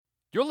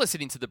You're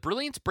listening to the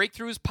Brilliant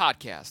Breakthroughs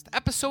Podcast,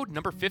 episode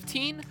number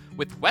 15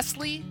 with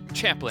Wesley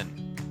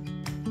Champlin.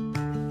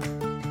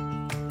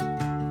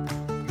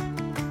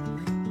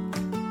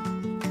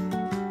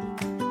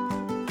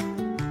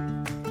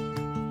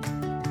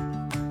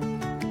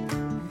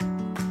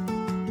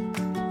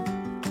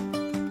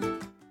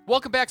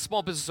 Welcome back,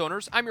 small business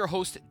owners. I'm your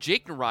host,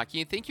 Jake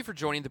Naraki, and thank you for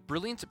joining the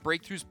Brilliant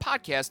Breakthroughs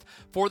podcast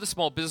for the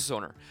small business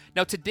owner.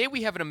 Now, today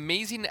we have an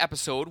amazing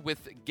episode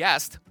with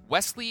guest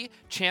Wesley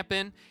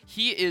Champlin.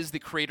 He is the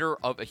creator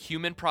of A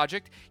Human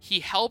Project. He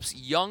helps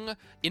young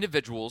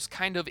individuals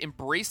kind of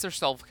embrace their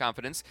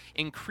self-confidence,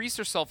 increase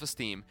their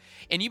self-esteem.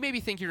 And you may be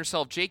thinking to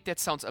yourself, Jake, that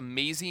sounds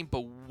amazing,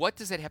 but what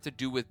does that have to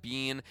do with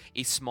being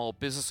a small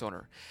business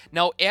owner?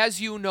 Now,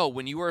 as you know,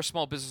 when you are a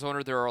small business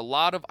owner, there are a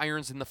lot of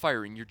irons in the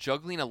fire, and you're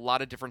juggling a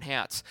lot of different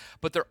hats.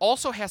 But there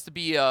also has to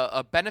be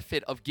a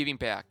benefit of giving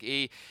back,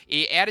 a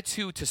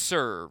attitude to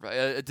serve,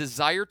 a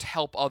desire to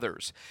help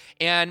others.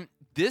 And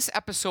this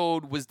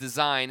episode was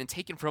designed and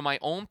taken from my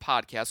own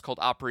podcast called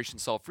Operation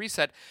Self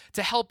Reset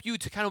to help you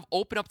to kind of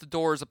open up the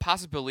doors of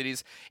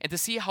possibilities and to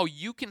see how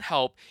you can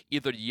help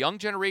either the young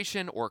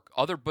generation or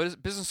other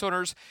business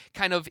owners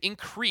kind of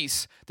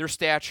increase their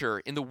stature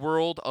in the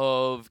world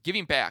of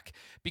giving back,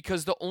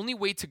 because the only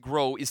way to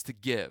grow is to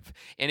give.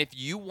 And if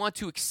you want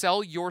to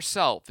excel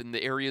yourself in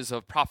the areas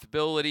of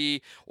profitability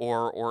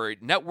or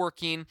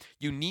networking,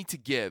 you need to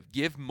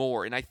give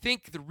more. And I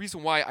think the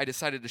reason why I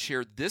decided to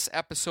share this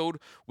episode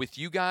with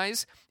you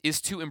guys is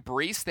to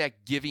embrace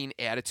that giving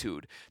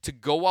attitude, to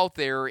go out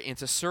there and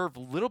to serve a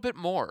little bit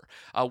more.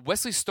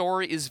 Wesley's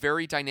story is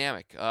very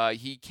dynamic.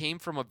 He came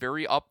from a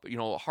very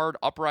hard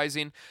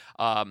uprising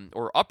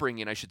or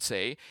upbringing, I should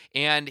say,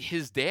 and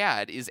his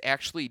dad is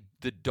actually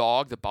the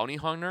dog, the bounty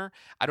hunter.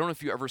 I don't know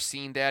if you've ever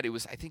seen that.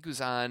 I think it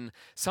was on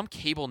some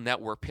cable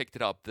network, picked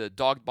it up. The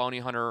Dog Bounty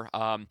Hunter,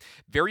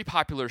 very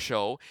popular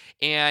show.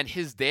 And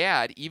his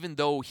dad, even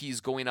though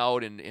he's going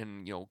out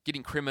and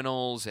getting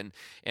criminals and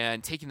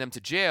taking them to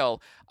jail,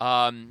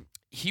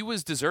 he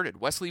was deserted.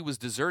 Wesley was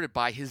deserted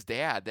by his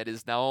dad. That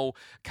is now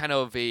kind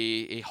of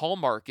a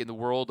hallmark in the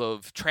world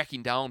of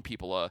tracking down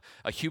people,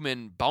 a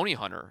human bounty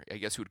hunter, I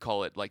guess you would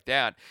call it like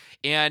that.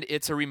 And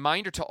it's a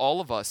reminder to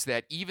all of us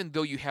that even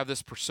though you have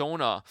this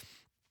persona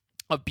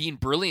of being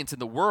brilliant in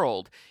the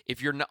world,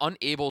 if you're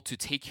unable to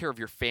take care of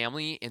your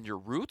family and your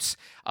roots,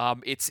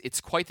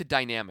 it's quite the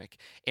dynamic.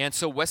 And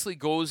so Wesley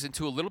goes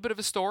into a little bit of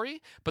a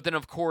story, but then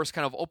of course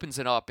kind of opens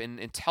it up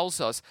and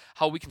tells us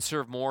how we can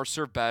serve more,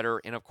 serve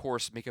better, and of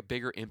course make a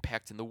bigger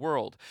impact in the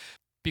world.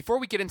 Before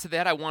we get into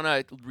that, I want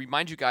to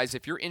remind you guys,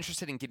 if you're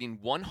interested in getting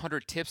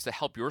 100 tips to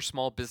help your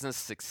small business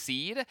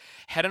succeed,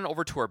 head on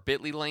over to our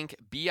bit.ly link,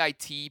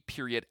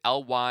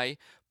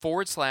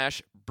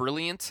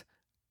 bit.ly/brilliant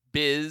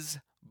biz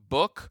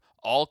book,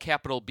 all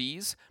capital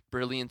B's,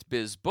 Brilliant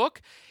Biz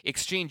Book.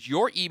 Exchange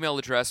your email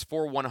address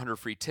for 100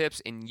 free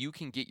tips, and you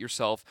can get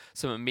yourself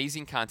some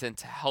amazing content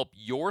to help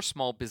your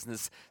small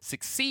business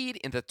succeed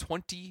in the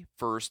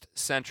 21st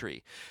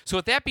century. So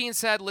with that being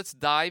said, let's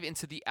dive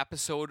into the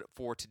episode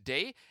for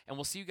today, and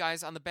we'll see you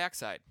guys on the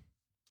backside.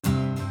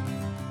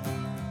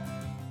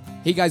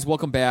 Hey guys,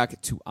 welcome back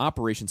to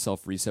Operation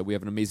Self Reset. We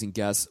have an amazing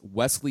guest.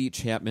 Wesley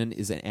Champlin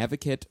is an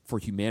advocate for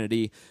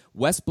humanity.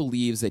 Wes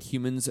believes that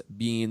human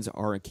beings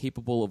are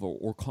incapable of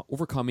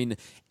overcoming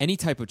any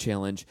type of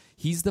challenge.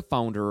 He's the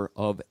founder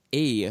of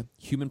A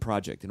Human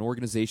Project, an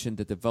organization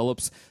that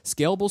develops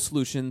scalable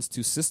solutions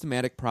to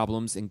systematic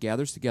problems and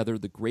gathers together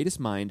the greatest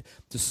mind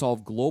to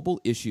solve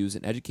global issues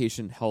in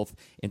education, health,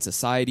 and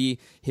society.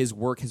 His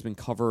work has been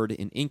covered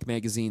in Inc.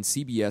 magazine,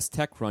 CBS,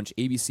 TechCrunch,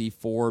 ABC,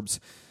 Forbes,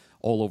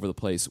 all over the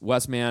place.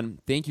 Wes, man,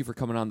 thank you for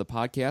coming on the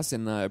podcast,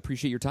 and I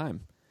appreciate your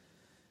time.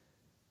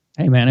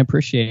 Hey, man, I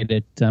appreciate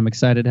it. I'm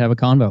excited to have a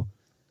convo.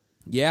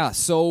 Yeah,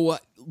 so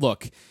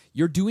look,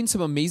 you're doing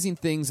some amazing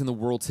things in the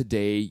world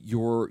today.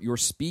 You're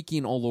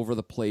speaking all over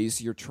the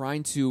place. You're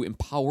trying to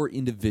empower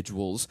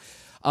individuals.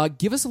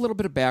 Give us a little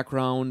bit of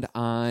background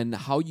on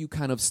how you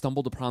kind of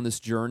stumbled upon this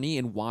journey,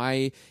 and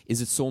why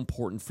is it so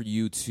important for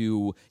you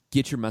to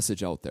get your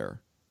message out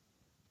there?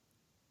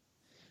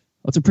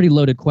 Well, it's a pretty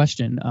loaded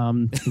question.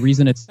 The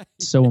reason it's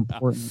so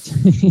important,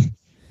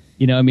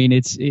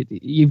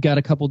 you've got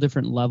a couple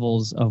different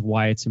levels of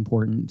why it's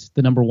important.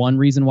 The number one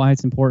reason why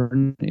it's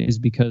important is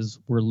because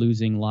we're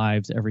losing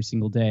lives every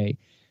single day.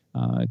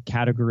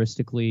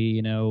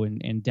 Categoristically,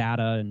 and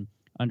data and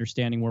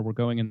understanding where we're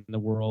going in the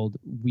world,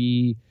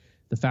 the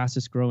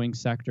fastest growing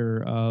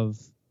sector of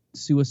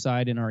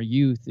suicide in our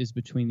youth is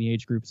between the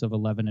age groups of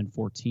 11 and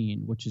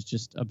 14, which is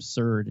just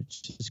absurd.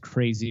 It's just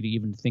crazy to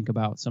even think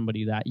about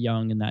somebody that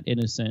young and that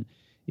innocent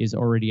is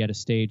already at a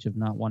stage of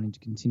not wanting to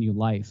continue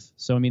life.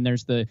 So, I mean,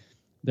 there's the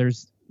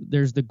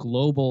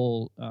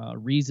global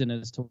reason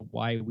as to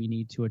why we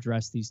need to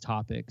address these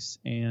topics.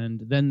 And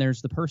then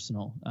there's the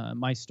personal,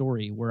 my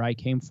story, where I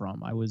came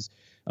from. I was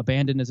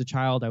abandoned as a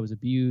child. I was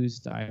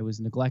abused. I was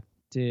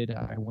neglected.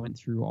 I went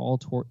through all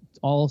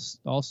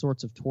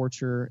sorts of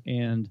torture,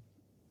 and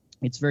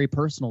it's very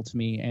personal to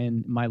me,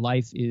 and my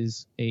life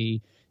is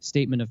a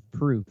statement of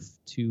proof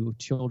to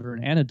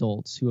children and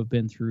adults who have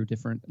been through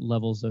different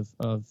levels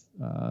of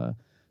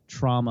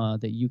trauma,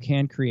 that you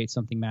can create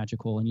something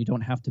magical, and you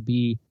don't have to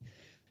be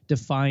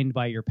defined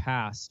by your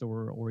past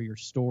or your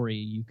story.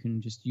 You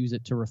can just use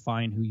it to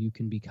refine who you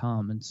can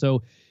become. And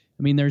so,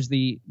 I mean, there's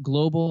the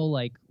global,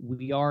 like,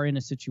 we are in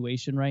a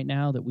situation right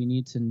now that we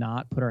need to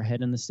not put our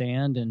head in the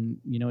sand, and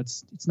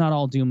it's not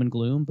all doom and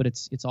gloom, but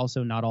it's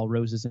also not all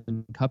roses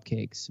and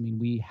cupcakes. I mean,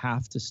 we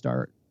have to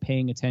start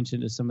paying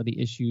attention to some of the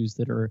issues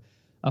that are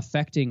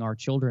affecting our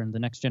children, the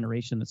next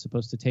generation that's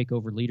supposed to take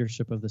over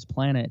leadership of this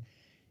planet.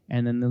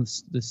 And then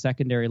the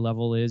secondary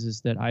level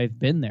is that I've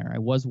been there. I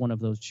was one of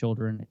those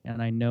children,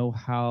 and I know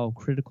how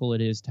critical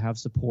it is to have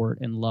support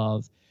and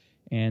love.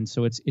 And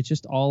so it's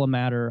just all a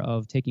matter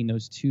of taking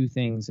those two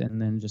things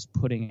and then just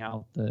putting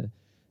out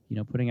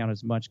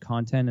as much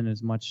content and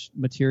as much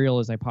material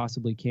as I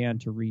possibly can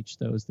to reach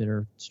those that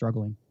are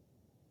struggling.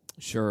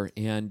 Sure.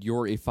 And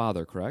you're a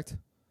father, correct?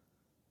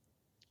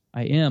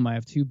 I am. I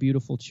have two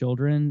beautiful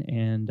children,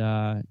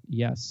 and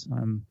yes,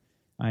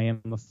 I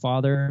am a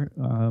father.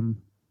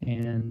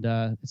 And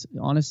it's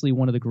honestly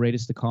one of the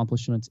greatest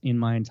accomplishments in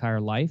my entire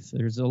life.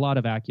 There's a lot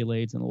of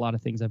accolades and a lot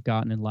of things I've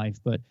gotten in life,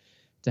 but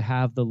to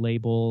have the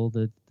label,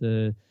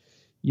 the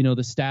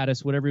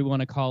status, whatever you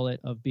want to call it,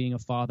 of being a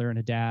father and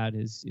a dad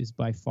is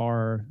by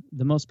far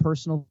the most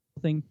personal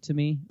thing to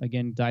me.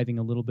 Again, diving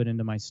a little bit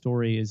into my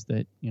story, is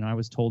that, I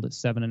was told at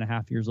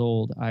 7.5 years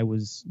old, I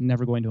was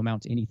never going to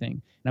amount to anything.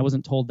 And I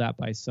wasn't told that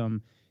by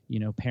some,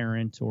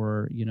 parent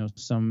or,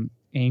 some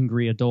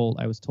angry adult.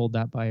 I was told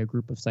that by a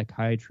group of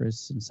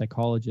psychiatrists and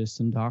psychologists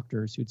and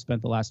doctors who'd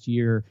spent the last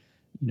year,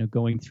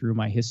 going through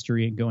my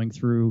history and going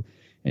through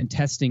and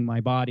testing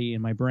my body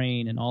and my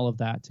brain and all of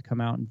that, to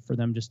come out and for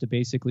them just to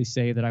basically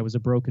say that I was a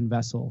broken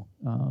vessel,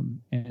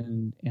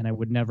 and I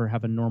would never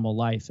have a normal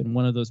life. And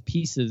one of those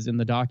pieces in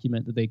the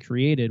document that they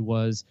created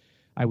was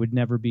I would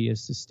never be a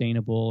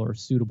sustainable or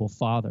suitable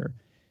father.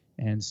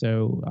 And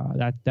so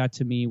that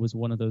to me was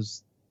one of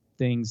those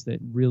things that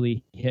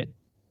really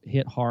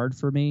hit hard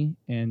for me.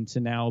 And to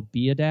now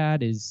be a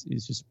dad is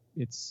just,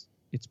 it's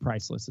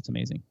priceless. It's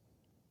amazing.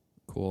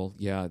 Cool.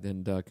 Yeah.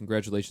 And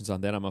congratulations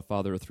on that. I'm a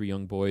father of 3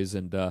 young boys,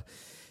 and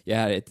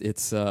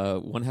it's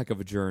one heck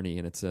of a journey,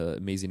 and it's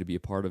amazing to be a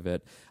part of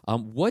it. I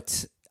don't want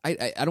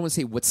to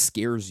say what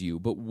scares you,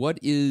 but what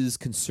is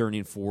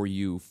concerning for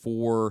you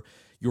for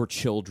your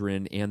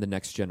children and the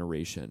next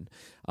generation?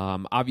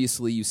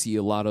 Obviously, you see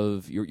a lot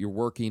of you're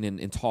working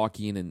and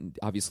talking, and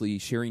obviously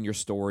sharing your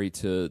story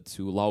to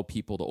allow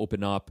people to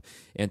open up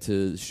and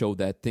to show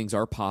that things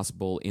are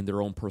possible in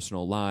their own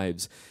personal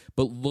lives.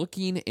 But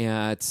looking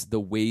at the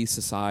way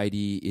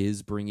society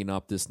is bringing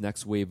up this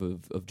next wave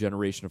of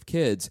generation of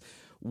kids,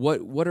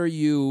 what are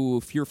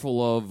you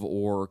fearful of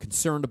or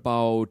concerned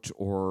about,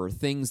 or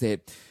things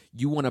that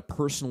you want to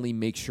personally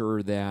make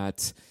sure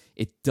that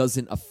it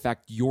doesn't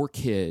affect your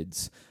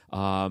kids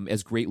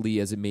as greatly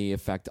as it may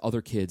affect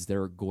other kids that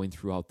are going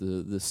throughout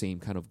the same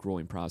kind of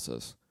growing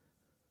process?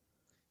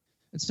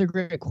 It's a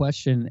great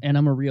question, and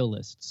I'm a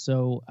realist,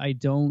 so I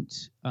don't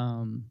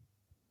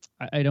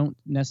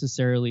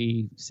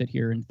necessarily sit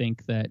here and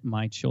think that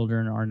my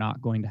children are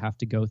not going to have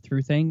to go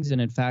through things.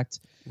 And in fact,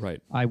 right,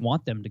 I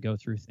want them to go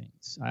through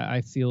things.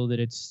 I feel that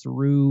it's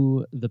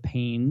through the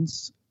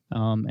pains,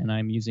 and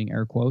I'm using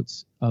air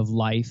quotes, of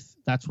life.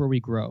 That's where we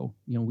grow.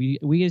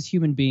 We as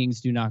human beings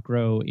do not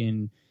grow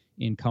in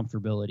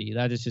comfortability.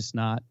 That is just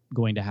not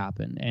going to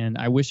happen. And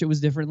I wish it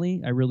was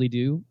differently. I really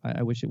do.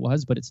 I wish it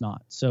was, but it's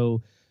not.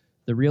 So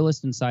the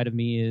realist inside of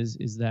me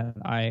is that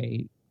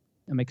I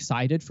am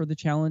excited for the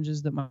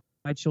challenges that my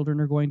children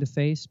are going to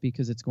face,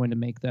 because it's going to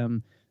make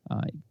them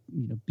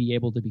be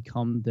able to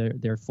become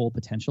their full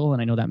potential.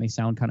 And I know that may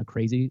sound kind of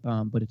crazy,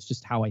 but it's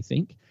just how I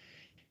think.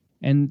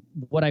 And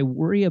what I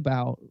worry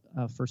about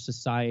for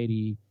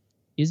society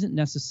isn't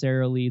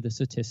necessarily the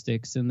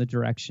statistics and the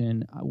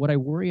direction. What I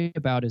worry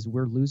about is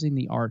we're losing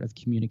the art of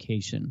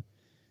communication.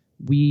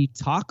 We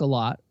talk a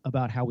lot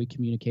about how we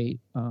communicate.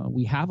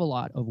 We have a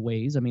lot of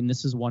ways. I mean,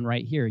 this is one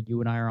right here.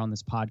 You and I are on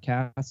this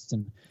podcast,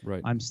 and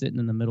right, I'm sitting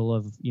in the middle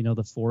of,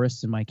 the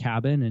forest in my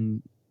cabin,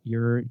 and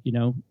you're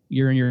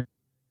in your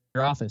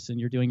office and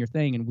you're doing your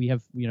thing, and we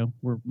have,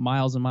 we're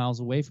miles and miles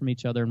away from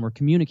each other, and we're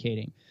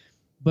communicating.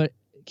 But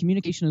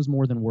communication is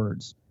more than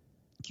words.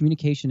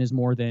 Communication is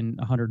more than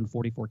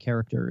 144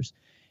 characters.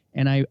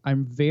 And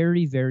I'm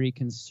very, very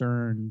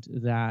concerned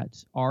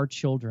that our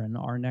children,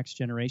 our next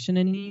generation,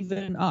 and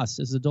even us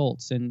as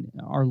adults,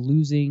 are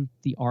losing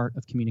the art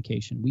of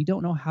communication. We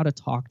don't know how to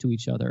talk to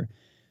each other.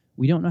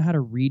 We don't know how to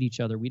read each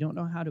other. We don't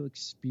know how to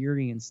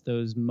experience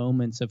those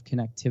moments of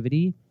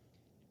connectivity.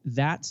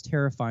 That's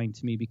terrifying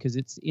to me, because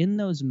it's in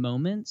those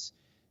moments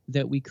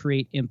that we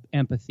create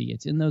empathy.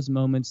 It's in those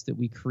moments that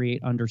we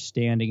create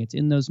understanding. It's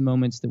in those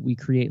moments that we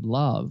create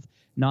love,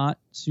 not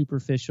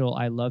superficial,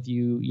 I love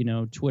you,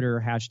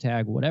 Twitter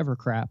hashtag, whatever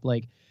crap.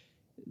 Like,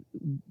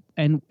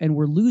 and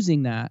we're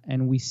losing that,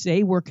 and we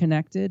say we're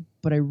connected,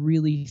 but I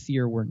really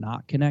fear we're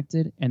not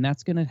connected, and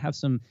that's going to have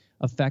some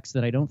effects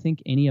that I don't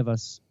think any of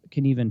us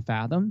can even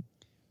fathom.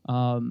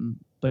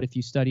 But if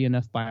you study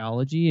enough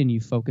biology and you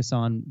focus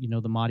on,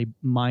 the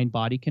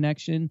mind-body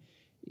connection,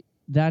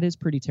 that is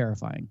pretty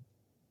terrifying.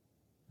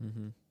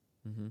 Mm-hmm.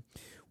 Mm-hmm.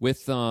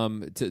 With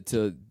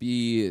to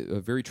be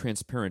very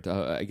transparent,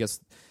 I guess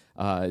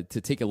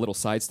to take a little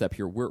sidestep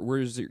here, where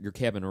is your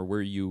cabin, or where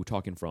are you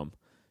talking from?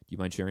 Do you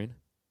mind sharing?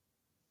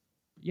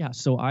 Yeah,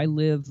 so I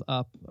live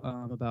up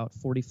about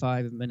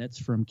 45 minutes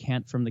from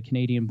the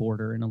Canadian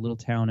border in a little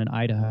town in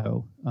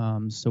Idaho.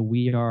 So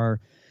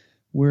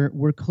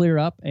we're clear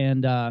up,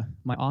 and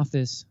my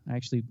office, I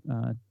actually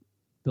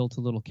built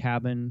a little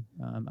cabin.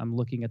 I'm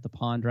looking at the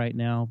pond right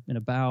now. In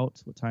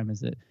about, what time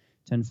is it?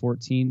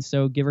 10:14.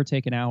 So give or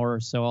take an hour or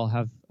so, I'll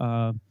have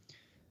a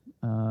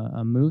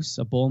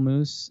bull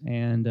moose,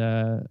 and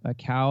a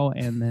cow,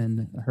 and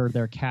then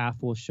their calf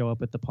will show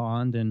up at the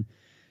pond, and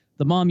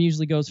the mom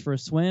usually goes for a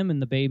swim,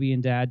 and the baby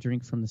and dad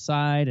drink from the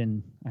side.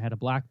 And I had a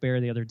black bear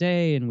the other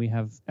day, and we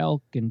have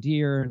elk and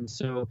deer. And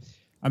so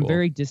I'm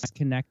very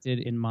disconnected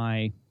in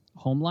my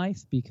home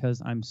life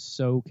because I'm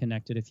so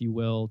connected, if you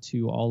will,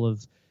 to all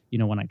of,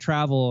 when I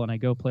travel and I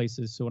go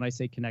places. So when I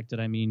say connected,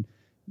 I mean,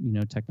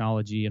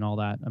 technology and all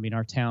that. I mean,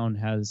 our town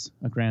has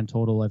a grand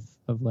total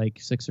of like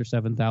 6,000 or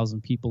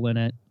 7,000 people in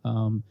it,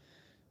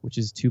 which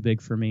is too big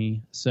for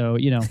me. So,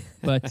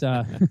 but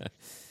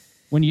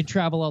when you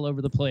travel all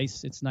over the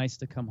place, it's nice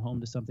to come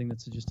home to something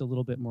that's just a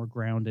little bit more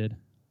grounded.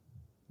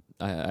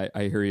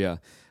 I hear you.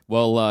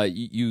 Well,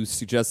 you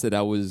suggested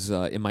I was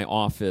in my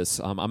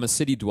office. I'm a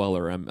city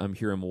dweller. I'm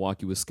here in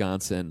Milwaukee,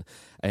 Wisconsin,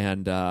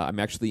 and I'm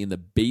actually in the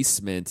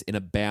basement in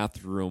a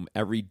bathroom,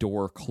 every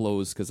door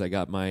closed because I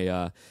got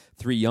my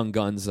 3 young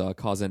guns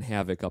causing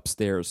havoc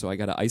upstairs. So I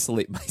got to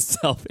isolate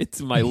myself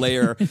into my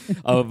lair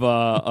of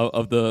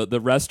the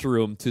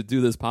restroom to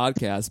do this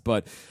podcast.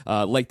 But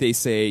like they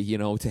say,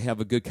 to have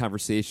a good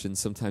conversation,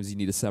 sometimes you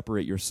need to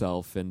separate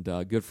yourself. And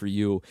good for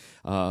you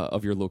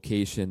of your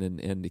location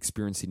and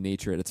experiencing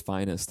nature at its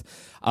finest.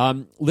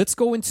 Let's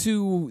go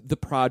into the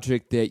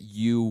project that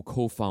you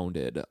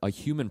co-founded, A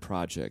Human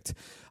Project.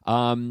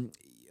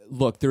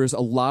 Look, there's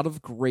a lot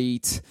of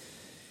great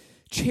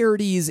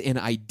charities and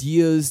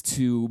ideas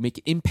to make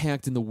an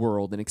impact in the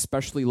world, and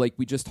especially like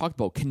we just talked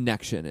about,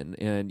 connection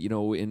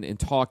and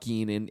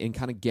talking and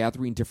kind of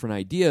gathering different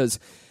ideas.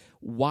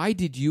 Why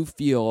did you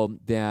feel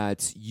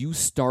that you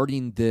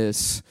starting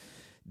this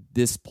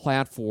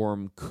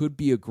platform could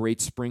be a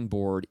great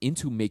springboard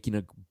into making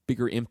a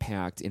bigger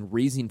impact in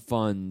raising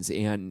funds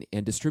and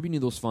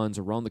distributing those funds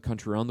around the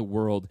country, around the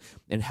world,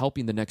 and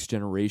helping the next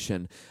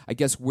generation? I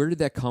guess, where did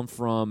that come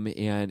from?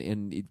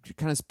 And it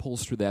kind of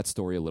pulls through that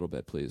story a little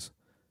bit, please.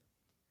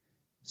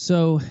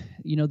 So,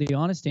 the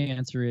honest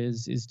answer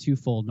is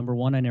twofold. Number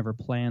one, I never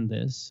planned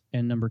this.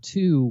 And number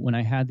two, when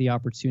I had the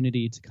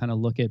opportunity to kind of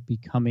look at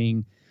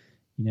becoming,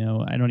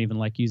 I don't even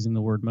like using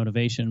the word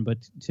motivation, but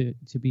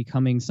to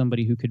becoming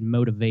somebody who could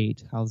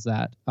motivate, how's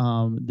that,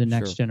 the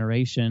next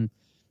generation.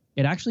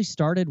 It actually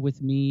started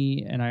with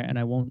me, and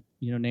I won't,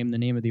 name the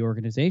name of the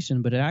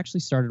organization, but it actually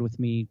started with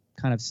me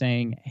kind of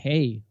saying,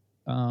 hey,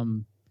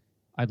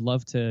 I'd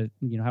love to,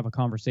 have a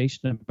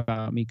conversation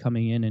about me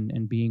coming in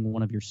and being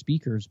one of your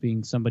speakers,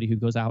 being somebody who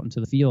goes out into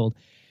the field.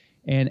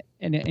 And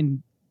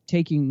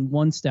taking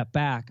one step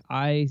back,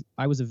 I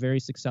was a very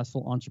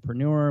successful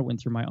entrepreneur,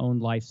 went through my own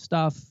life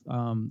stuff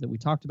that we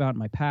talked about in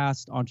my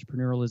past.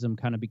 Entrepreneurialism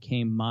kind of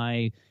became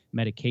my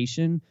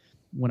medication.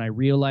 When I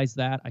realized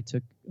that, I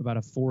took about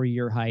a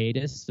 4-year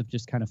hiatus of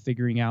just kind of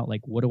figuring out,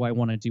 like, what do I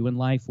want to do in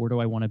life? Where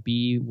do I want to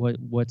be?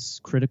 What's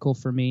critical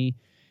for me?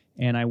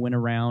 And I went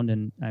around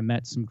and I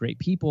met some great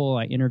people.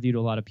 I interviewed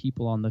a lot of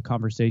people on the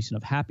conversation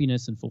of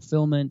happiness and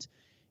fulfillment.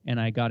 And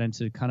I got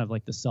into kind of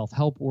like the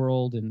self-help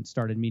world and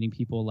started meeting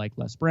people like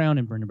Les Brown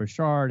and Brendon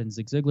Burchard and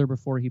Zig Ziglar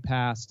before he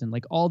passed, and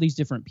like all these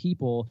different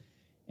people.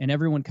 And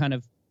everyone kind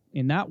of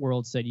in that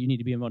world said, you need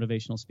to be a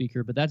motivational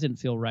speaker, but that didn't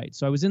feel right.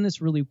 So I was in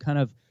this really kind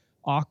of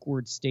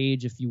awkward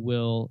stage, if you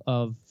will,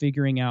 of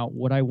figuring out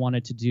what I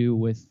wanted to do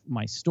with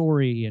my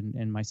story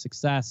and my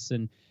success.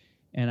 And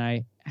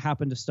I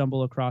happened to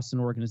stumble across an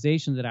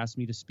organization that asked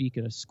me to speak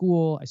at a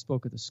school. I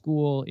spoke at the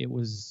school.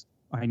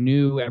 I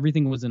knew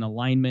everything was in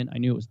alignment. I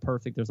knew it was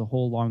perfect. There's a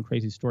whole long,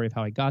 crazy story of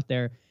how I got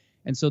there.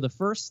 And so the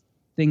first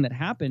thing that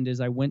happened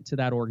is I went to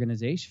that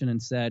organization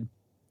and said,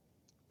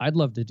 I'd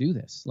love to do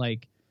this.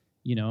 Like,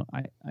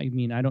 I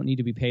mean, I don't need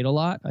to be paid a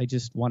lot. I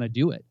just want to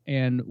do it.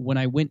 And when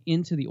I went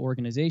into the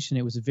organization,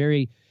 it was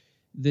the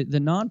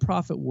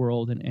nonprofit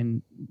world.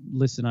 And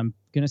listen, I'm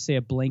going to say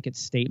a blanket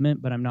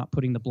statement, but I'm not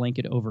putting the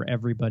blanket over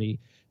everybody,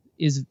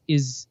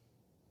 is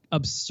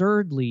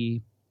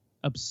absurdly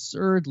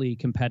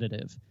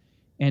competitive.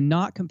 And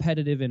not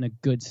competitive in a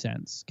good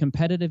sense,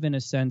 competitive in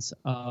a sense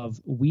of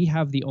we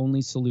have the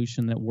only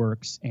solution that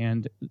works,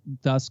 and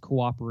thus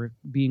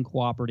being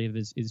cooperative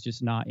is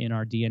just not in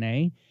our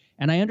DNA.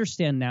 And I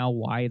understand now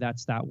why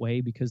that's that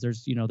way, because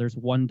there's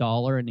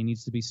 $1 and it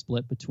needs to be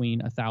split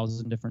between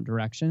 1,000 different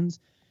directions.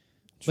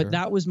 Sure. But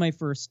that was my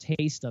first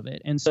taste of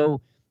it. And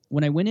so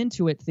when I went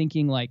into it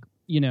thinking like,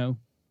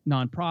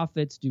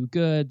 nonprofits do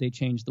good, they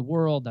change the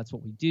world, that's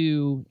what we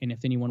do. And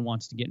if anyone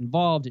wants to get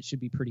involved, it should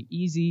be pretty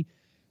easy.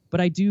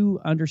 But I do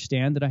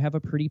understand that I have a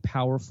pretty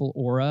powerful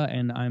aura,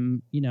 and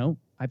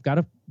I've got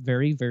a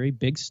very, very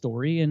big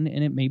story, and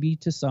it maybe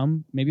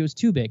it was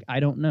too big. I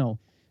don't know.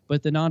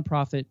 But the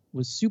nonprofit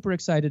was super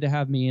excited to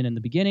have me in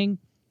the beginning.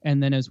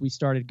 And then as we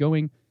started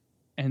going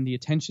and the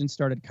attention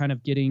started kind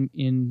of getting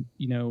in,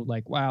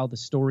 like, wow, the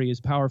story is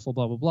powerful,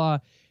 blah, blah, blah,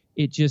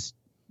 it just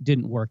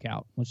didn't work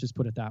out. Let's just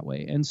put it that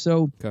way. And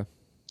so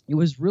It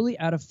was really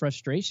out of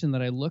frustration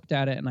that I looked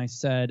at it and I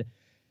said,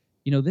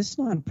 this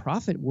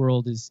nonprofit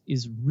world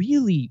is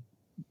really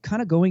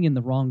kind of going in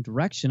the wrong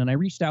direction. And I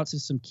reached out to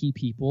some key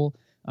people,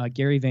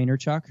 Gary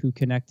Vaynerchuk, who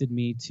connected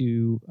me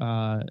to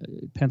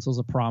Pencils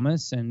of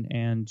Promise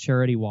and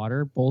Charity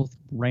Water, both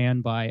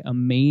ran by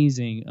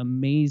amazing,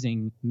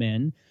 amazing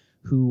men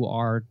who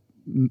are,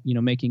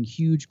 making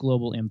huge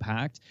global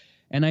impact.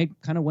 And I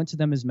kind of went to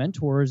them as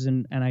mentors,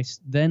 and I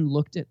then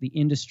looked at the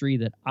industry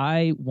that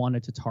I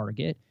wanted to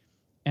target.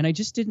 And I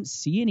just didn't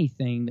see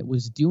anything that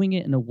was doing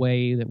it in a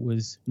way that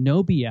was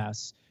no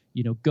BS,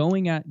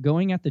 going at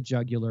the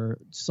jugular,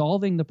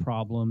 solving the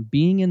problem,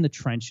 being in the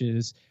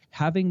trenches,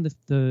 having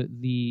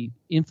the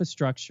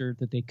infrastructure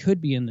that they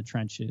could be in the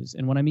trenches.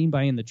 And what I mean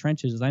by in the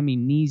trenches is I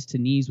mean knees to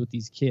knees with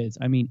these kids.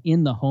 I mean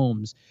in the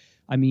homes.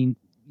 I mean,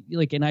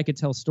 and I could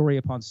tell story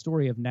upon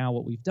story of now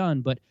what we've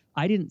done, but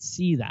I didn't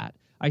see that.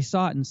 I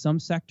saw it in some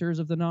sectors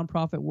of the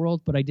nonprofit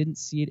world, but I didn't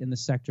see it in the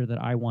sector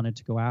that I wanted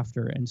to go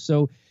after. And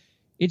so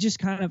it just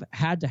kind of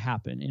had to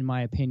happen, in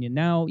my opinion.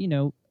 Now,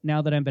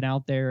 now that I've been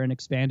out there and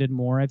expanded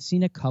more, I've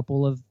seen a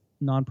couple of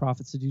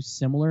nonprofits that do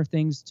similar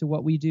things to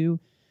what we do,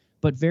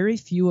 but very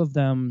few of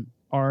them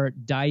are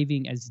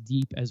diving as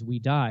deep as we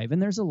dive.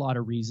 And there's a lot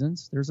of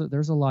reasons. There's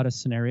a lot of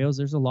scenarios.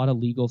 There's a lot of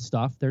legal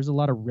stuff. There's a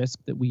lot of risk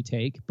that we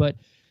take. But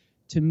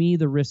to me,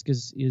 the risk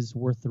is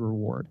worth the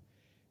reward.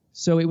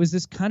 So it was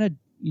this kind of,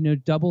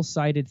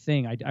 double-sided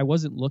thing. I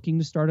wasn't looking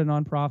to start a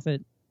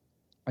nonprofit.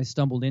 I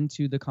stumbled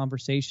into the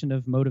conversation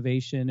of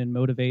motivation and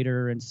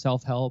motivator and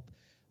self-help.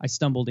 I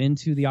stumbled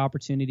into the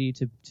opportunity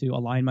to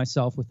align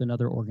myself with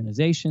another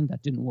organization.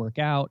 That didn't work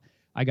out.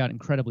 I got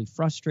incredibly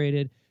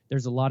frustrated.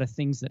 There's a lot of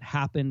things that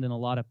happened and a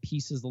lot of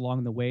pieces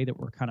along the way that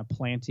were kind of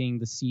planting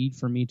the seed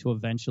for me to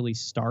eventually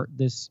start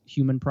this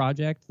human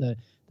project,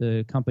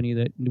 the company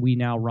that we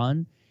now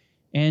run.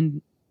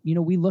 And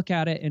we look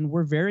at it and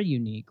we're very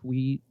unique.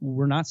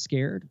 We're not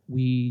scared.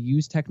 We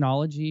use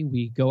technology.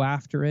 We go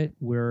after it.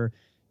 We'll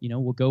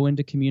go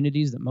into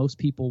communities that most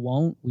people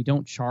won't. We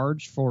don't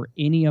charge for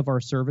any of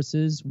our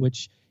services,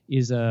 which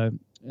is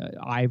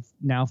I've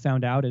now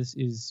found out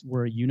is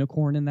we're a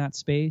unicorn in that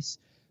space.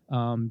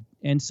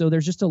 And so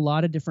there's just a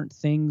lot of different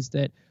things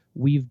that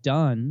we've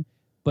done,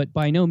 but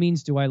by no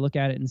means do I look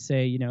at it and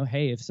say,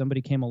 hey, if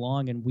somebody came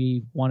along and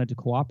we wanted to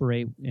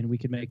cooperate and we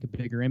could make a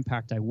bigger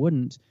impact, I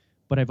wouldn't.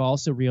 But I've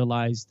also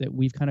realized that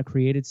we've kind of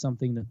created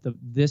something that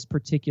this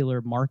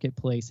particular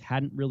marketplace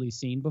hadn't really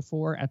seen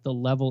before at the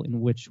level in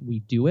which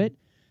we do it.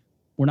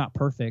 We're not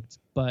perfect,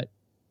 but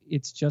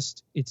it's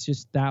just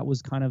that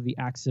was kind of the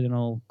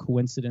accidental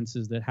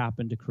coincidences that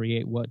happened to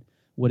create what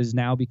is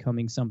now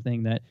becoming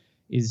something that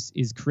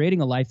is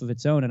creating a life of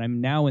its own. And I'm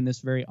now in this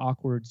very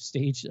awkward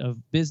stage of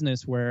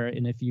business where,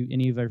 and if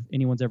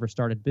anyone's ever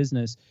started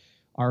business,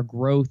 our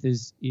growth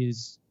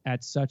is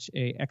at such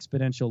a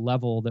exponential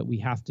level that we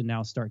have to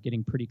now start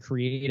getting pretty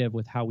creative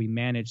with how we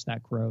manage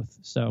that growth.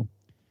 So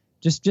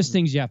just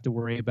things you have to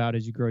worry about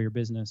as you grow your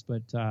business.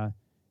 But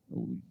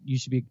you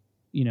should be,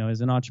 as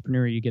an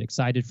entrepreneur, you get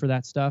excited for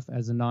that stuff.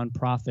 As a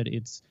nonprofit,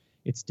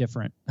 it's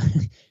different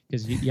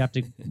because you have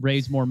to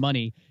raise more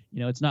money.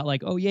 It's not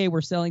like, oh, yay, we're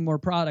selling more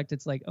product.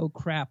 It's like, oh,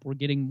 crap, we're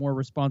getting more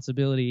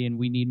responsibility and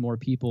we need more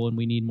people and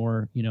we need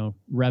more,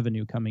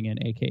 revenue coming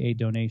in, AKA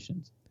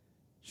donations.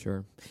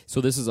 Sure.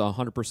 So this is a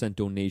 100%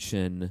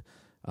 donation,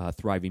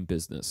 thriving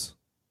business.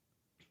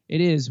 It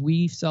is.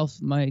 We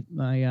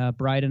my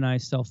bride and I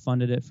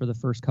self-funded it for the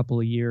first couple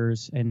of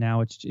years, and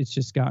now it's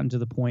just gotten to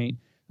the point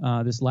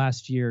this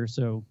last year,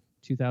 so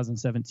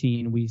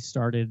 2017, we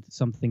started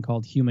something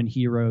called Human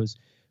Heroes,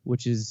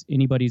 which is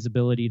anybody's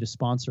ability to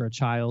sponsor a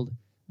child.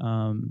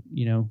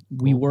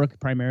 We work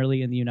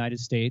primarily in the United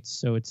States,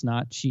 so it's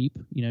not cheap.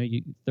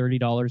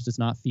 $30 does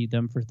not feed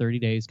them for 30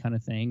 days kind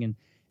of thing, and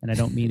I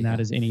don't mean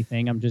that as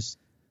anything. I'm just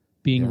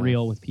being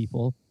real with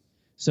people.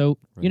 So,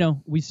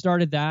 we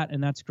started that,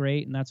 and that's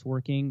great, and that's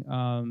working.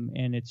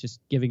 And it's just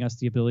giving us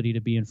the ability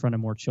to be in front of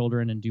more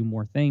children and do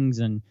more things,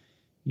 and,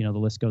 the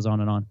list goes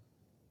on and on.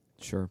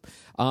 Sure.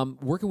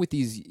 Working with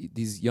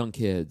these young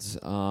kids,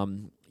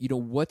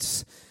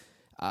 what's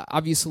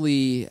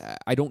obviously,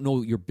 I don't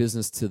know your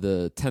business to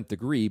the 10th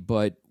degree,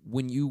 but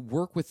when you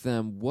work with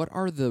them, what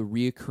are the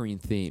reoccurring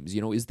themes?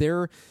 Is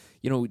there...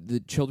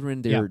 the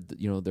children, they're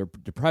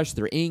depressed,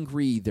 they're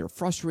angry, they're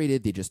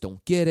frustrated, they just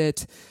don't get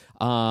it.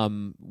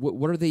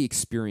 What are they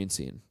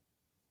experiencing?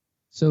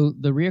 So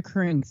the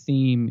reoccurring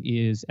theme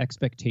is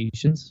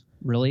expectations,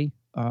 really.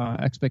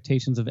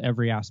 expectations of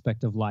every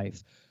aspect of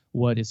life.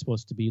 What is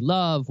supposed to be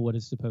love? What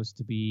is supposed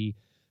to be,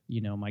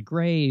 my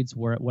grades?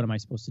 What am I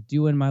supposed to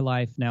do in my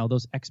life? Now,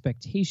 those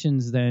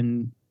expectations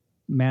then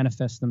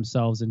manifest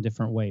themselves in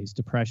different ways: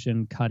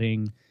 depression,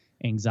 cutting,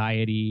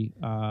 anxiety,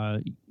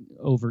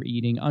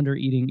 overeating,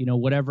 undereating,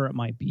 whatever it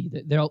might be.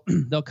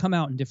 They'll come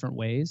out in different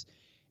ways.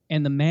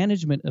 And the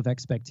management of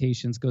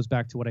expectations goes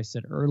back to what I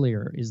said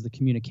earlier, is the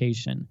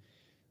communication.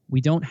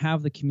 We don't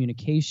have the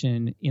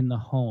communication in the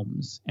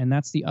homes, and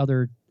that's the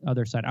other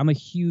side. I'm a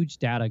huge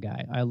data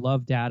guy. I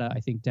love data. I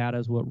think data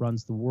is what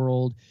runs the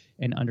world,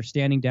 and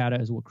understanding data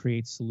is what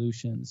creates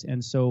solutions.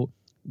 And so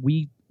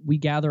we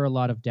gather a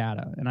lot of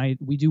data, and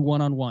we do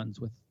one-on-ones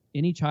with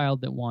any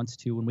child that wants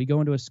to. When we go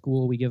into a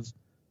school, we give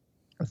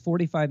a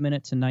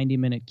 45-minute to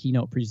 90-minute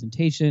keynote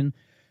presentation.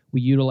 We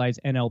utilize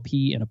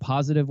NLP in a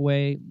positive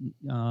way,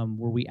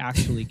 where we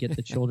actually get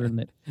the children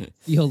that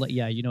feel like,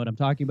 you know what I'm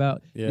talking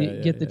about.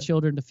 Get the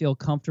children to feel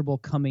comfortable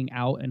coming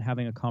out and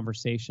having a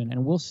conversation.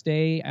 And we'll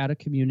stay at a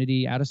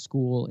community, at a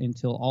school,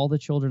 until all the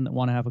children that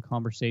want to have a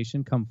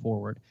conversation come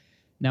forward.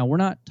 Now, we're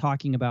not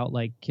talking about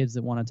like kids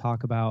that want to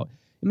talk about.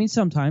 I mean,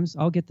 sometimes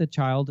I'll get the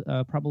child,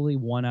 probably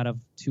 1 out of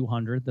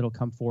 200, that'll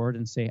come forward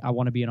and say, I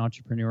want to be an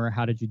entrepreneur.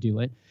 How did you do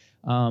it?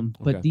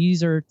 But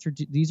these are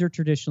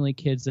traditionally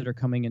kids that are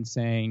coming and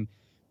saying,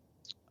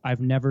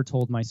 I've never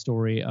told my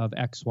story of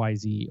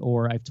XYZ,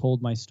 or I've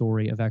told my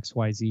story of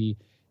XYZ.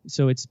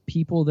 So it's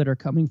people that are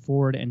coming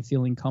forward and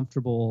feeling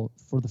comfortable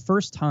for the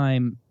first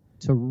time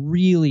to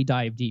really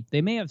dive deep.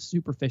 They may have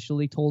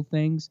superficially told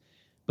things,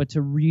 but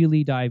to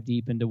really dive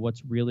deep into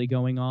what's really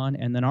going on.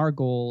 And then our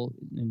goal,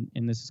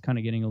 and this is kind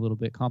of getting a little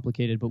bit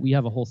complicated, but we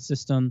have a whole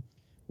system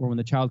where when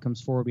the child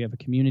comes forward, we have a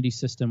community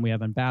system, we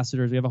have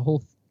ambassadors, we have a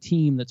whole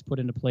team that's put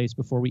into place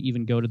before we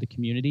even go to the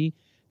community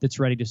that's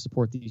ready to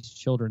support these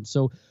children.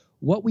 So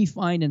what we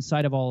find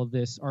inside of all of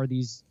this are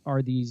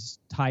these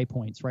tie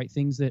points, right?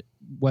 Things that,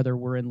 whether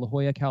we're in La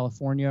Jolla,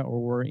 California, or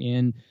we're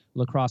in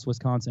La Crosse,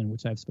 Wisconsin,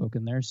 which I've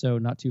spoken there, so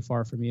not too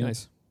far from you.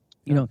 Nice.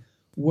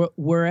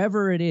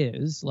 Wherever it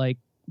is, like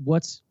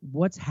what's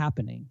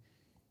happening.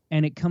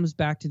 And it comes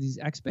back to these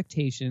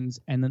expectations,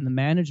 and then the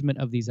management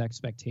of these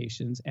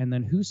expectations, and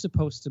then who's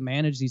supposed to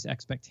manage these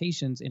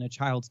expectations in a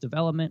child's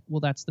development? Well,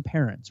 that's the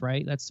parents,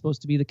 right? That's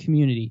supposed to be the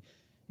community.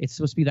 It's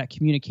supposed to be that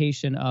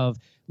communication of,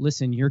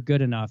 listen, you're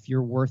good enough,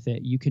 you're worth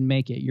it, you can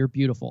make it, you're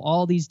beautiful.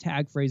 All these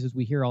tag phrases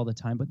we hear all the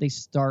time, but they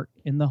start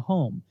in the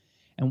home.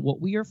 And what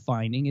we are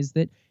finding is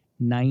that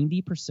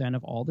 90%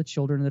 of all the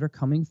children that are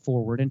coming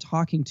forward and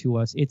talking to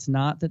us, it's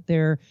not that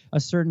they're a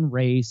certain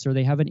race or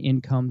they have an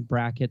income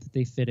bracket that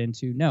they fit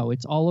into. No,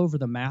 it's all over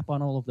the map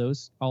on all of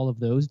those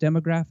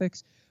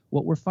demographics.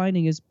 What we're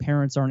finding is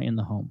parents aren't in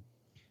the home.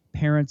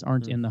 Parents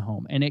aren't in the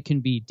home. And it can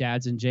be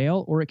dad's in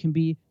jail, or it can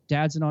be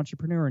dad's an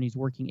entrepreneur and he's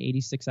working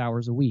 86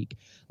 hours a week.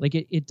 Like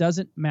it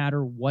doesn't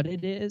matter what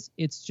it is.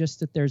 It's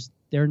just that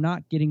they're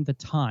not getting the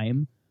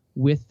time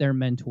with their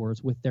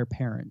mentors, with their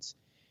parents.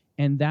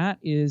 And that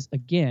is,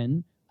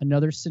 again,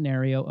 another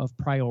scenario of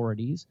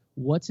priorities.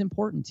 What's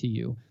important to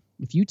you?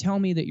 If you tell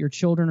me that your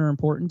children are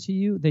important to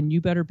you, then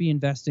you better be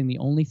investing the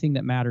only thing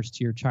that matters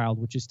to your child,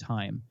 which is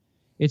time.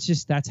 It's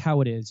just, that's how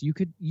it is. You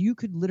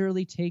could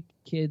literally take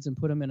kids and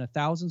put them in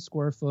 1,000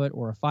 square foot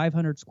or a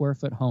 500 square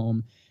foot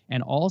home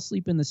and all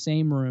sleep in the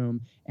same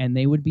room, and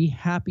they would be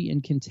happy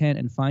and content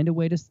and find a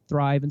way to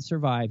thrive and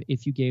survive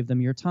if you gave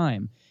them your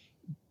time.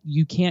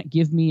 You can't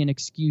give me an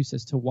excuse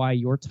as to why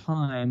your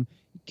time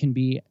can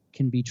be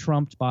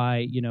trumped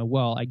by,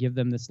 well, I give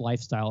them this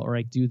lifestyle, or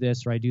I do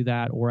this, or I do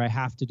that, or I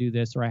have to do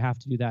this, or I have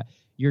to do that.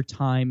 Your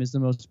time is the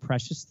most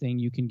precious thing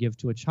you can give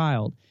to a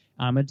child.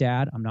 I'm a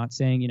dad. I'm not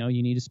saying,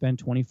 you need to spend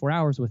 24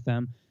 hours with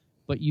them,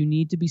 but you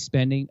need to be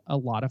spending a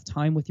lot of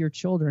time with your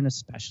children,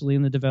 especially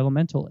in the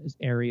developmental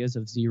areas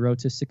of 0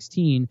 to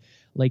 16.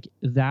 Like,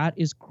 that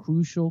is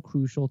crucial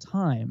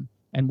time.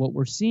 And what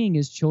we're seeing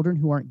is children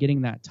who aren't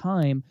getting that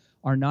time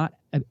are not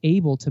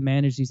able to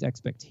manage these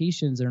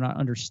expectations. They're not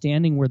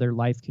understanding where their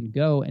life can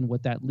go. And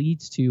what that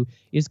leads to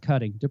is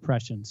cutting,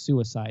 depression,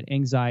 suicide,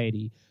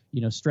 anxiety,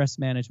 stress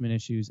management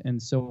issues,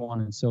 and so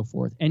on and so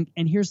forth. And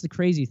here's the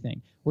crazy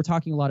thing. We're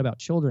talking a lot about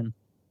children.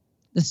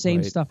 The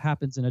same stuff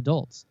happens in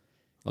adults.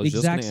 The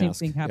exact same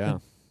thing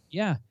happens.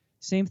 Yeah.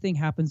 Same thing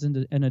happens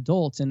in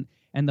adults. And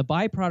the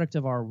byproduct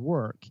of our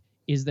work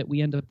is that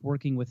we end up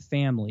working with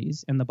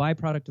families. And the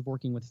byproduct of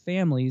working with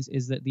families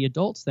is that the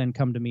adults then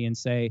come to me and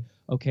say,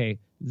 okay,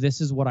 this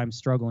is what I'm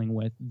struggling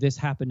with. This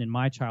happened in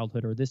my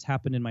childhood, or this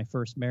happened in my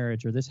first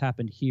marriage, or this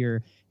happened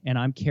here, and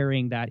I'm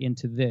carrying that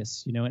into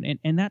this,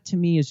 and that to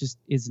me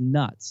is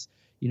nuts.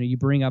 You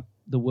bring up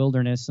the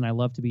wilderness, and I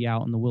love to be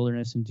out in the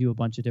wilderness and do a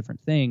bunch of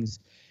different things.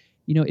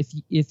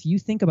 If you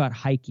think about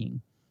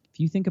hiking, if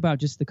you think about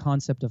just the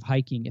concept of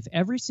hiking, if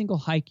every single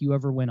hike you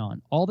ever went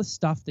on, all the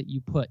stuff that you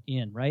put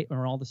in, right,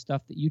 or all the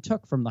stuff that you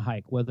took from the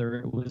hike, whether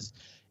it was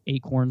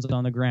acorns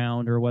on the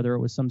ground or whether it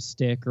was some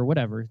stick or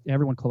whatever,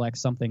 everyone collects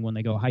something when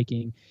they go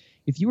hiking.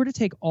 If you were to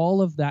take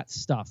all of that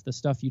stuff, the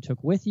stuff you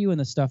took with you and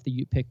the stuff that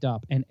you picked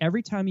up, and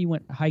every time you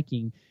went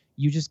hiking,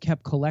 you just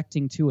kept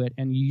collecting to it,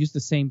 and you used the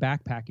same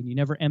backpack, and you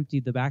never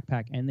emptied the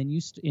backpack, and then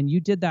you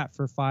did that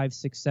for 5,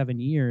 6, 7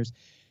 years,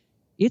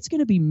 it's going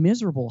to be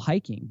miserable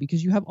hiking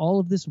because you have all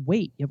of this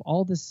weight, you have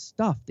all this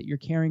stuff that you're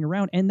carrying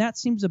around, and that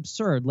seems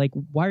absurd. Like,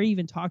 why are you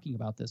even talking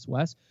about this,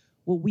 Wes?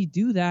 Well, we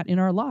do that in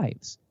our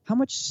lives. How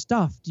much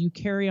stuff do you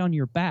carry on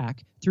your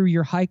back through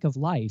your hike of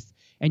life?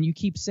 And you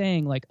keep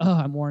saying like, oh,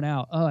 I'm worn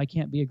out. Oh, I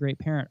can't be a great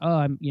parent. Oh,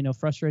 I'm,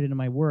 frustrated in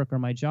my work or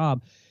my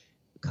job.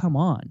 Come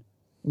on.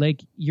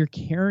 Like, you're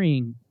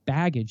carrying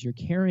baggage. You're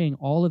carrying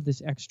all of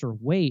this extra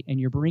weight, and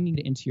you're bringing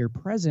it into your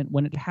present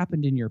when it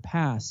happened in your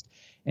past.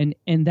 And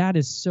that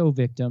is so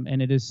victim,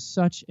 and it is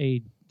such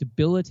a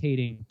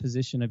debilitating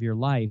position of your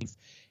life.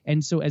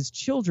 And so as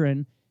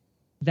children,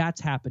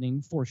 that's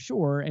happening for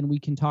sure, and we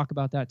can talk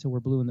about that till we're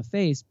blue in the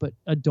face, but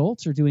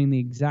adults are doing the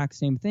exact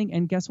same thing,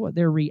 and guess what?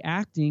 They're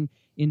reacting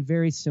in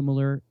very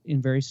similar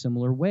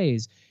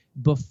ways.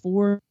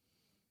 Before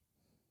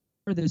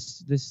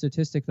this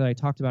statistic that I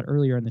talked about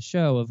earlier in the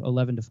show of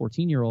 11 to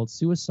 14-year-olds,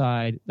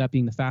 suicide, that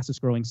being the fastest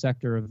growing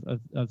sector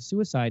of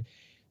suicide,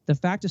 the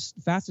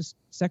fastest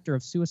sector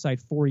of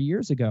suicide 4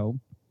 years ago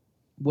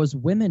was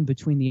women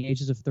between the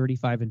ages of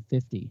 35 and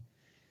 50.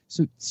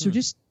 So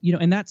just,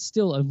 and that's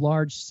still a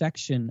large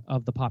section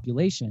of the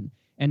population.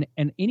 And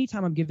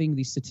anytime I'm giving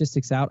these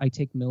statistics out, I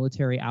take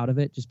military out of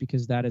it just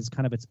because that is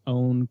kind of its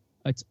own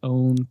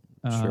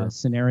Sure.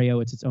 scenario.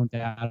 It's its own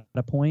data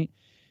point.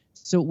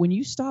 So when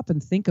you stop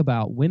and think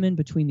about women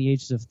between the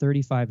ages of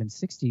 35 and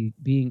 60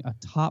 being a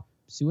top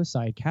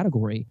suicide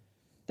category,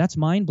 that's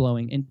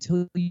mind-blowing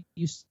until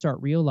you start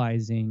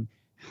realizing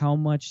how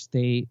much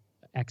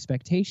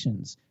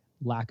expectations,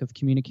 lack of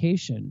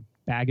communication,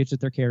 baggage that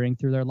they're carrying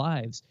through their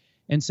lives.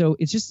 And so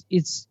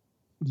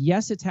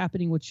yes, it's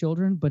happening with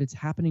children, but it's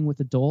happening with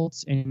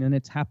adults, and then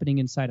it's happening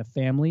inside of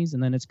families,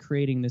 and then it's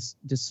creating this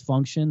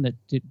dysfunction that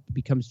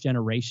becomes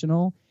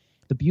generational.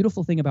 The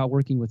beautiful thing about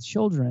working with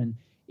children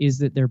is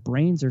that their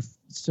brains are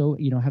so,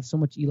 have so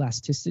much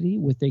elasticity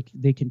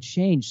they can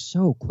change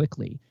so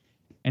quickly.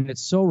 And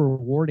it's so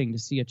rewarding to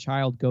see a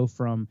child go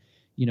from,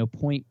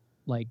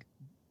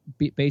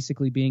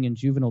 basically being in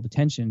juvenile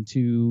detention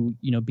to,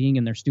 being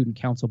in their student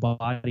council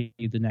body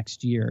the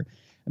next year.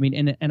 I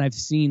mean, and I've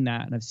seen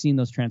that, and I've seen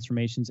those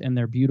transformations, and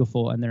they're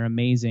beautiful, and they're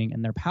amazing,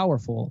 and they're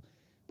powerful.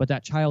 But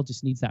that child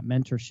just needs that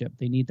mentorship.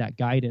 They need that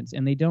guidance,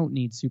 and they don't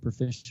need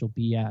superficial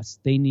BS.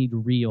 They need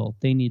real.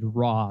 They need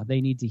raw.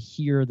 They need to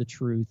hear the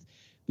truth,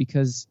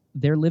 because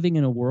they're living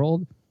in a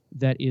world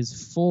that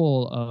is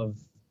full of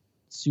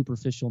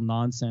superficial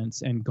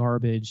nonsense and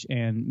garbage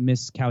and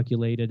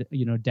miscalculated,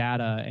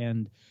 data.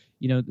 And,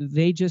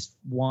 they just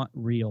want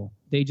real.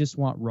 They just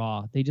want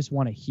raw. They just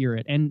want to hear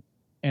it. And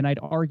I'd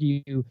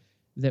argue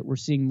that we're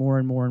seeing more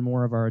and more and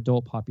more of our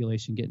adult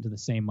population get into the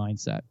same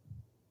mindset.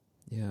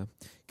 Yeah.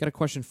 Got a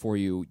question for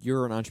you.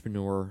 You're an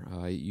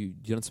entrepreneur.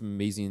 You've done some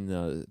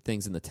amazing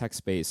things in the tech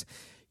space.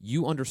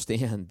 You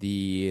understand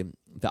the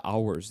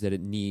hours that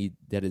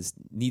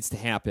needs to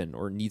happen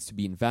or needs to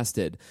be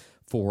invested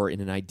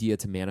in an idea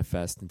to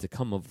manifest and to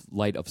come of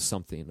light of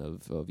something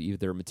of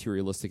either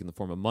materialistic in the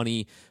form of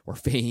money or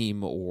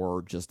fame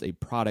or just a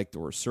product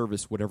or a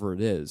service, whatever it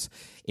is.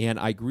 And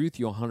I agree with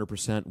you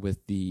 100%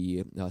 with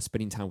the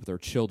spending time with our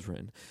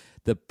children.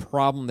 The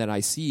problem that I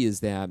see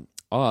is that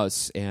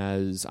us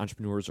as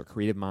entrepreneurs or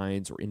creative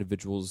minds or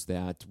individuals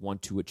that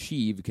want to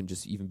achieve, it can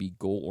just even be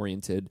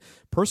goal-oriented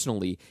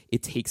personally,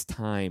 it takes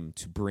time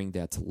to bring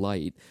that to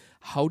light.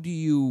 What do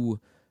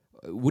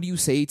you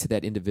say to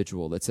that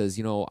individual that says,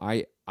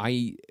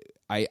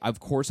 I of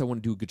course I want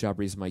to do a good job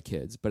raising my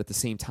kids, but at the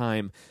same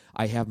time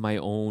I have my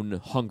own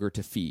hunger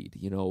to feed,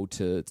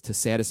 to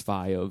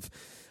satisfy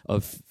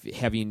of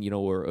having,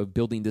 or of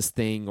building this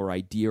thing or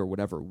idea or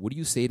whatever. What do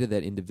you say to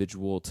that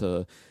individual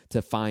to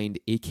find,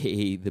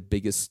 AKA the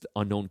biggest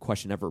unknown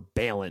question ever,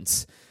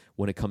 balance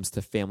when it comes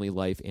to family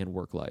life and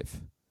work life?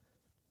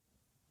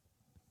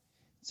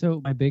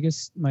 So my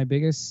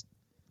biggest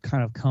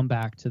kind of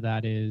comeback to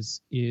that is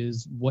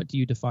what do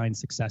you define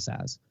success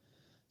as?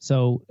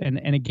 So,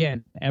 and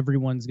again,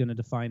 everyone's going to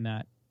define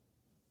that.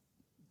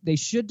 They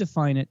should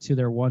define it to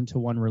their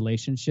one-to-one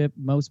relationship.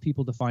 Most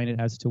people define it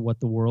as to what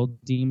the world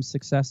deems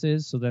success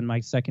is. So then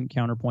my second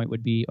counterpoint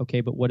would be, okay,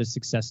 but what is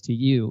success to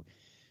you?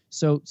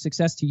 So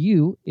success to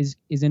you is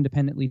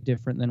independently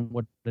different than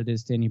what it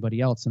is to anybody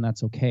else, and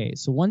that's okay.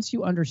 So once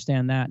you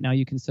understand that, now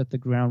you can set the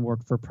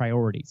groundwork for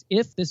priorities.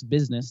 If this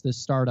business, this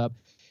startup,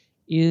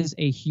 is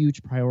a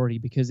huge priority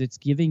because it's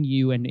giving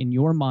you, and in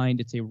your mind,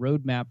 it's a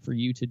roadmap for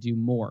you to do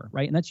more,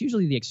 right? And that's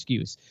usually the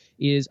excuse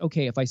is,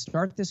 okay, if I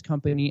start this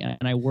company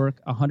and I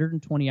work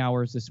 120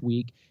 hours this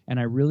week and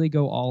I really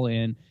go all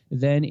in,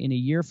 then in a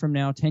year from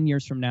now, 10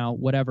 years from now,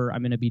 whatever,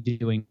 I'm going to be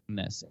doing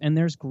this. And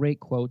there's great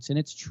quotes, and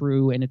it's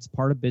true, and it's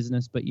part of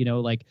business, but,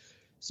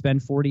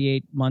 spend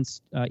 48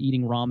 months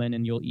eating ramen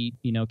and you'll eat,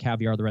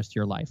 caviar the rest of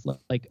your life.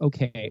 Like,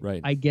 okay,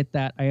 right. I get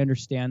that. I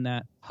understand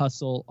that.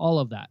 Hustle, all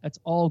of that. That's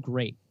all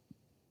great.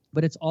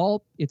 But it's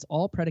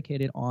all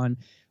predicated on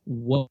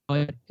what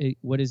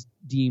is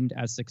deemed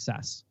as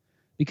success,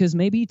 because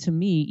maybe to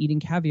me, eating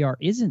caviar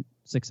isn't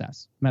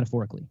success,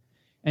 metaphorically.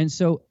 And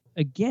so,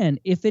 again,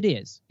 if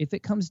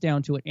it comes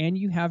down to it, and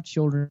you have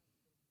children,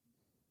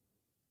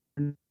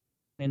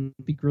 and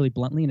speak really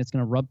bluntly, and it's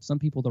going to rub some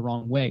people the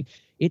wrong way,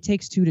 it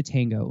takes two to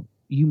tango.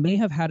 You may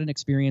have had an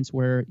experience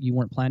where you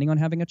weren't planning on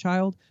having a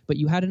child, but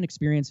you had an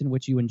experience in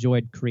which you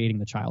enjoyed creating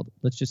the child.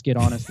 Let's just get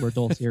honest. We're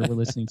adults here. We're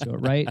listening to it,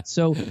 right?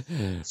 So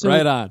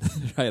right on.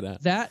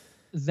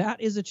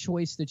 That is a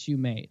choice that you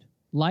made.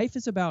 Life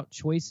is about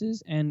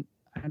choices, and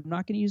I'm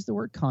not going to use the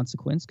word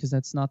consequence because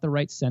that's not the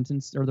right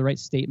sentence or the right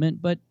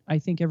statement, but I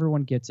think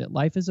everyone gets it.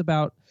 Life is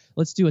about,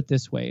 let's do it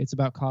this way. It's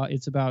about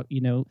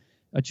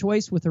a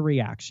choice with a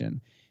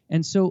reaction.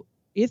 And so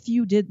if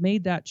you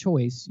made that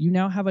choice, you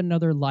now have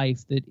another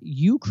life that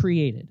you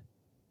created.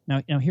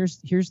 Now here's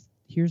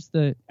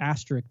the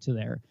asterisk to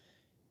there.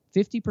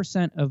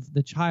 50% of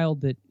the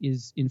child that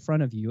is in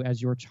front of you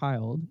as your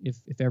child,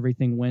 if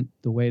everything went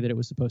the way that it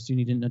was supposed to,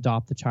 and you didn't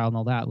adopt the child and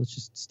all that, let's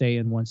just stay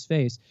in one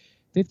space.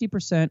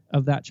 50%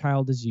 of that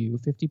child is you.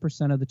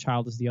 50% of the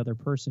child is the other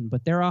person,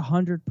 but they're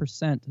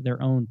 100% their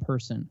own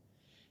person.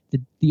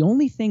 The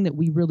only thing that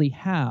we really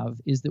have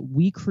is that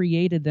we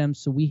created them,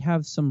 so we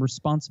have some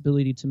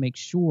responsibility to make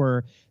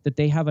sure that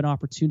they have an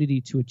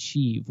opportunity to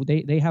achieve.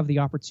 They have the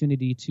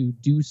opportunity to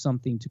do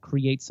something, to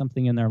create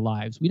something in their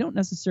lives. We don't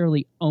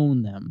necessarily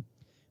own them.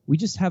 We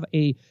just have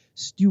a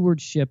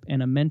stewardship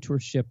and a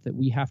mentorship that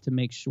we have to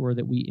make sure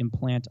that we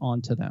implant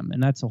onto them,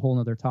 and that's a whole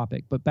other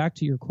topic. But back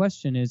to your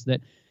question is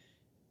that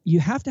you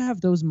have to have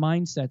those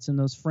mindsets and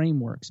those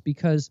frameworks,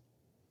 because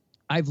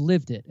I've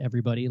lived it,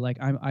 everybody. Like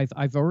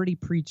I've already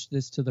preached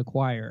this to the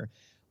choir.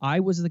 I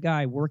was the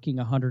guy working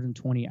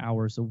 120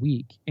 hours a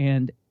week,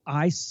 and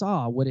I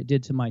saw what it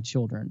did to my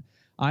children.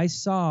 I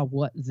saw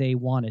what they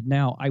wanted.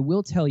 Now, I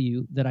will tell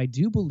you that I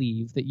do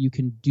believe that you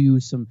can do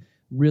some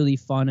really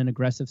fun and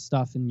aggressive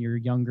stuff in your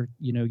younger,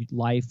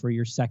 life, or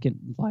your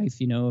second life,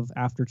 of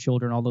after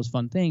children, all those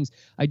fun things.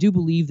 I do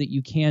believe that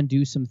you can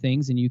do some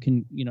things, and you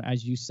can,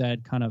 as you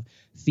said, kind of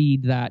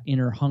feed that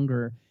inner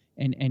hunger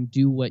and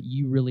do what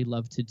you really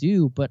love to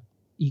do, but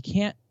you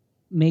can't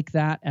make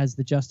that as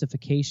the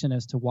justification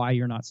as to why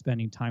you're not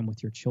spending time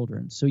with your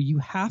children. So you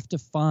have to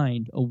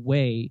find a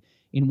way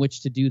in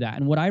which to do that.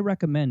 And what I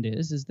recommend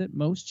is that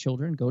most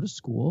children go to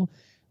school,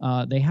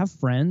 they have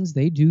friends,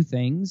 they do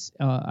things.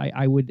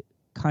 I would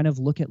kind of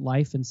look at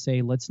life and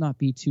say, let's not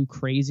be too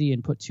crazy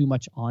and put too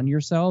much on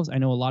yourselves. I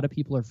know a lot of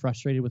people are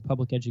frustrated with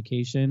public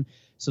education,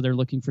 so they're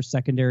looking for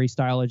secondary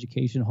style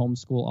education,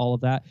 homeschool, all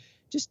of that.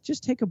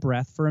 Just take a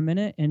breath for a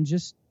minute and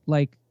just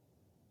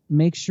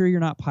make sure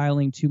you're not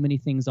piling too many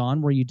things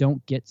on where you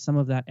don't get some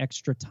of that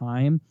extra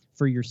time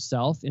for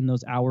yourself in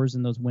those hours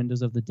and those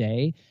windows of the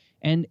day,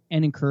 and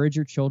encourage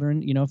your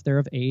children, if they're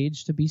of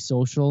age, to be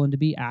social and to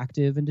be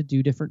active and to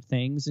do different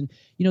things. And,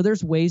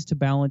 there's ways to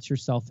balance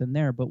yourself in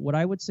there. But what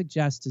I would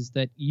suggest is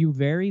that you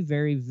very,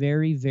 very,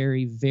 very,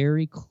 very,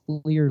 very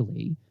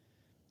clearly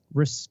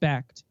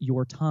respect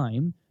your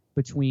time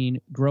between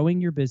growing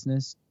your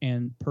business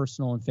and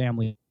personal and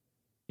family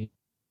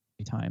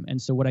time.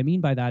 And so what I mean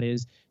by that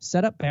is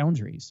set up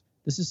boundaries.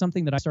 This is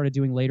something that I started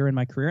doing later in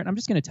my career. And I'm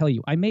just going to tell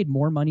you, I made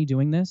more money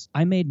doing this.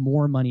 I made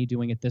more money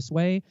doing it this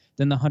way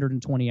than the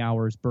 120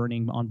 hours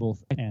burning on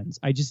both ends.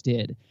 I just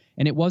did.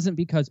 And it wasn't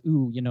because,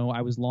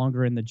 I was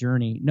longer in the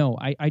journey. No,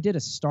 I did a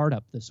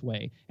startup this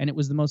way, and it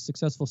was the most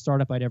successful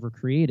startup I'd ever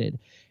created.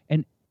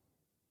 And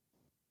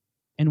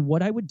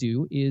what I would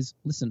do is,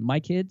 listen,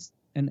 my kids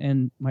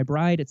and my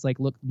bride, it's like,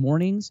 look,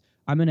 mornings,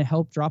 I'm going to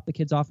help drop the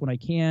kids off when I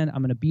can.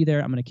 I'm going to be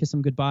there. I'm going to kiss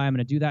them goodbye. I'm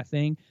going to do that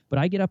thing. But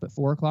I get up at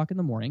 4 o'clock in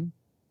the morning,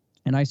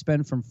 and I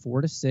spend from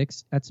 4 to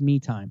 6. That's me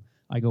time.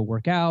 I go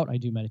work out. I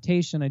do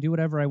meditation. I do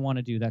whatever I want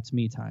to do. That's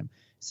me time.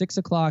 6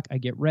 o'clock, I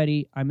get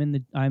ready. I'm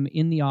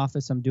in the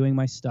office. I'm doing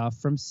my stuff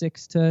from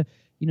 6 to,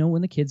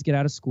 when the kids get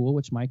out of school,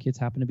 which my kids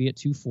happen to be at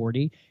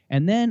 2:40.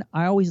 And then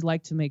I always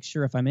like to make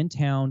sure if I'm in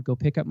town, go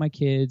pick up my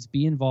kids,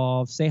 be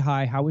involved, say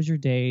hi, how was your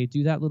day,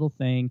 do that little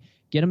thing,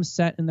 get them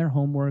set in their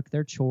homework,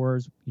 their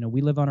chores.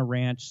 We live on a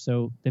ranch,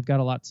 so they've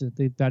got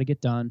they've got to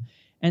get done.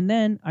 And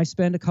then I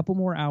spend a couple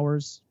more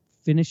hours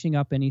finishing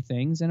up any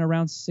things, and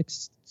around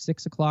 6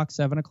 o'clock,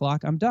 7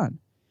 o'clock, I'm done.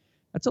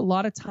 That's a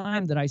lot of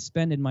time that I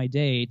spend in my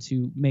day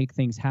to make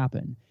things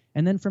happen.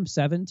 And then from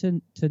 7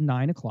 to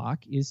 9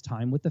 o'clock is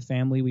time with the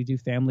family. We do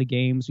family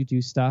games, we do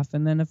stuff.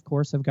 And then, of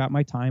course, I've got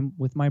my time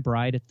with my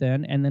bride at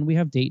then. And then we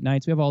have date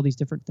nights. We have all these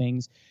different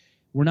things.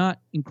 We're not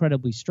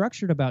incredibly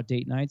structured about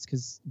date nights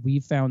because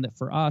we've found that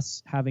for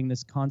us, having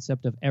this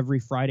concept of every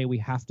Friday we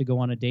have to go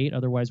on a date,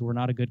 otherwise we're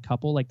not a good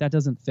couple, like that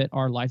doesn't fit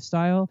our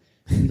lifestyle.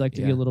 We like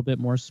to be a little bit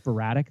more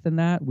sporadic than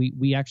that.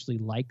 We actually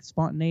like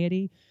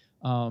spontaneity.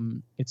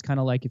 It's kind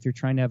of like if you're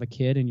trying to have a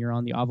kid and you're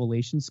on the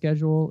ovulation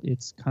schedule,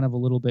 it's kind of a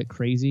little bit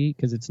crazy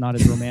because it's not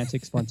as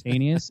romantic,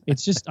 spontaneous.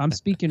 It's just, I'm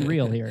speaking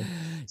real here.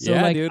 So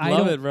yeah, dude,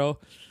 love it, bro.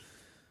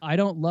 I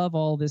don't love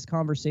all this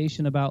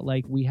conversation about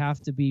like we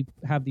have to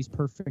have these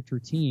perfect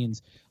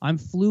routines. I'm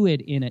fluid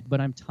in it, but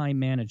I'm time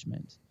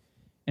management.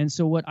 And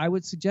so what I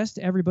would suggest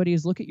to everybody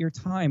is look at your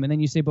time. And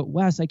then you say, but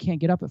Wes, I can't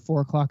get up at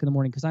 4 o'clock in the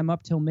morning because I'm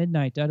up till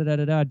midnight,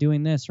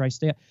 doing this, or I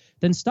stay up.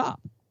 Then stop.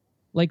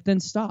 Then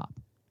stop.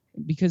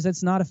 Because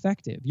that's not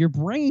effective. Your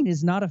brain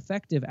is not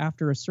effective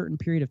after a certain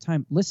period of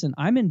time. Listen,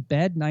 I'm in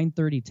bed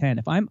 9:30, 10.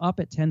 If I'm up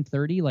at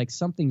 10:30, like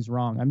something's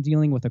wrong. I'm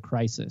dealing with a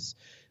crisis,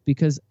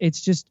 because it's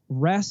just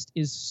rest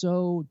is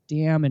so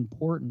damn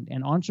important.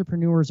 And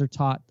entrepreneurs are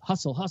taught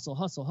hustle, hustle,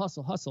 hustle,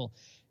 hustle, hustle,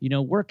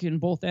 work in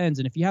both ends.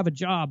 And if you have a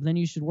job, then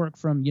you should work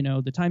from,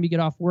 the time you get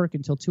off work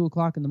until 2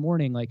 o'clock in the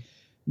morning.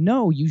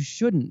 No, you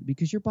shouldn't,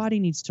 because your body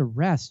needs to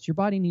rest. Your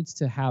body needs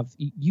to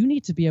you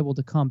need to be able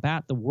to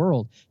combat the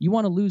world. You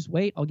want to lose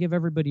weight? I'll give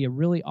everybody a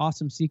really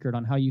awesome secret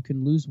on how you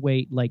can lose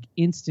weight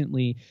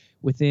instantly.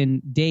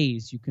 Within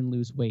days, you can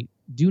lose weight.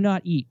 Do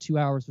not eat 2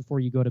 hours before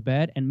you go to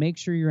bed, and make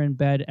sure you're in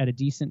bed at a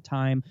decent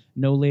time,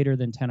 no later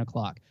than 10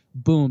 o'clock.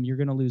 Boom, you're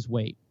going to lose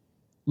weight.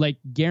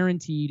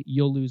 Guaranteed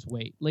you'll lose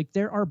weight.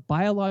 There are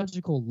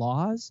biological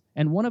laws,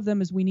 and one of them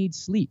is we need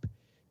sleep.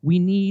 We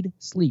need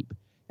sleep.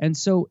 And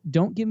so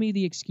don't give me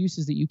the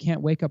excuses that you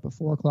can't wake up at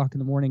 4 o'clock in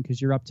the morning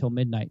because you're up till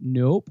midnight.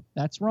 Nope,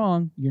 that's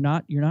wrong. You're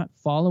not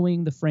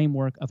following the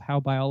framework of how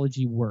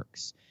biology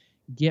works.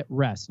 Get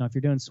rest. Now, if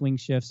you're doing swing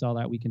shifts, all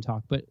that, we can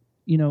talk. But,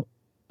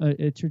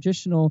 a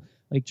traditional,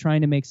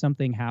 trying to make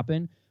something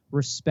happen,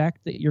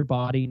 respect that your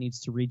body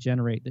needs to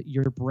regenerate, that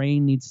your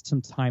brain needs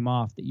some time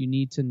off, that you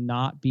need to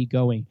not be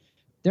going.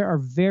 There are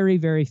very,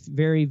 very,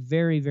 very,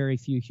 very, very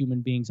few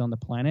human beings on the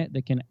planet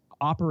that can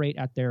operate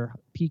at their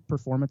peak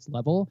performance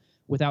level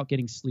without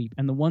getting sleep.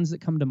 And the ones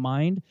that come to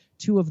mind,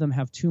 2 of them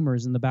have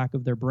tumors in the back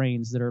of their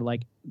brains that are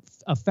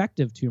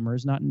effective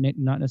tumors, not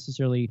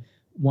necessarily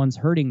ones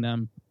hurting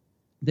them,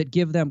 that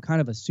give them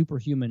kind of a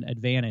superhuman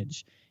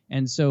advantage.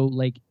 And so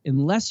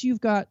unless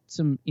you've got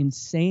some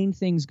insane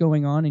things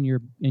going on in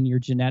your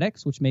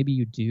genetics, which maybe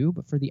you do,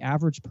 but for the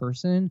average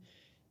person,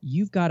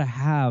 you've got to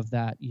have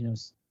that,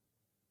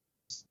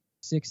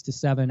 6 to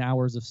 7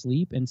 hours of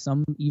sleep, and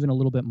some even a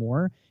little bit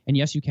more. And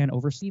yes, you can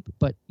oversleep,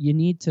 but you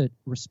need to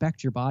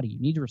respect your body. You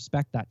need to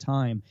respect that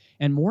time.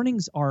 And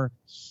mornings are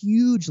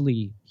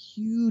hugely,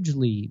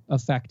 hugely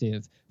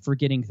effective for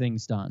getting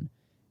things done.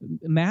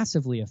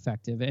 Massively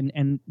effective.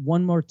 And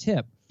one more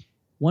tip.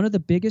 One of the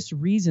biggest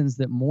reasons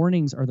that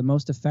mornings are the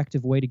most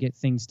effective way to get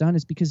things done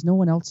is because no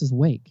one else is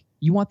awake.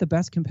 You want the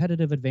best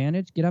competitive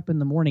advantage? Get up in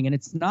the morning. And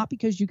it's not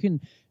because you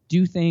can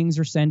do things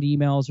or send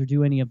emails or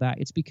do any of that.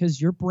 It's because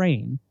your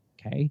brain,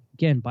 okay,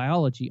 again,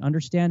 biology,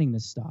 understanding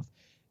this stuff,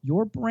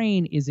 your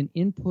brain is an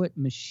input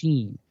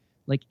machine.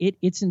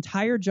 Its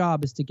entire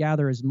job is to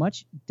gather as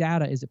much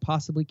data as it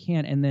possibly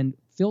can and then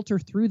filter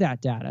through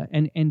that data.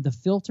 And the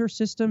filter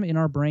system in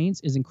our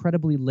brains is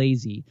incredibly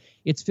lazy.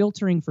 It's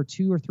filtering for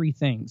 2 or 3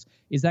 things.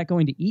 Is that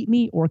going to eat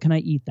me, or can I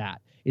eat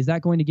that? Is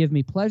that going to give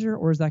me pleasure,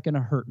 or is that going to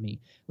hurt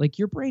me?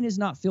 Your brain is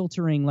not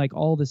filtering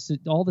all the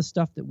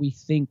stuff that we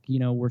think,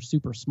 we're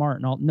super smart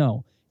and all.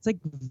 No, it's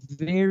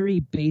very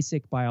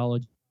basic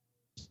biology.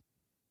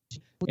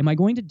 Am I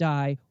going to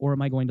die, or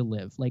am I going to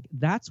live?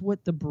 That's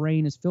what the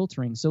brain is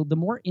filtering. So the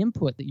more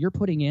input that you're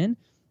putting in,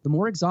 the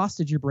more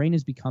exhausted your brain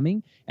is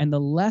becoming, and the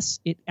less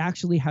it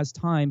actually has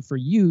time for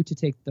you to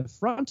take the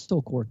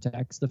frontal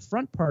cortex, the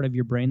front part of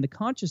your brain, the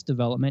conscious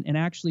development, and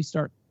actually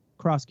start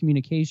cross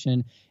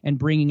communication and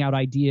bringing out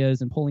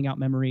ideas and pulling out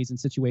memories and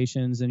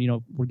situations. And,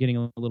 we're getting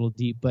a little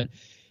deep, but,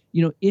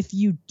 if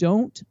you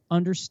don't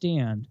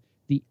understand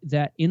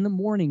that in the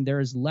morning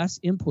there is less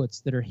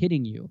inputs that are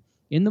hitting you,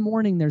 in the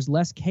morning, there's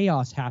less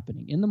chaos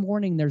happening. In the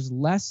morning, there's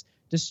less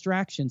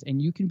distractions,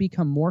 and you can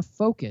become more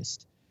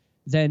focused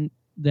than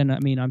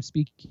I'm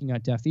speaking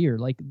at deaf ear.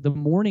 The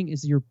morning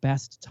is your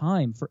best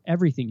time for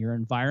everything. Your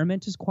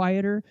environment is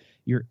quieter.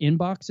 Your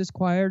inbox is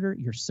quieter.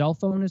 Your cell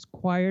phone is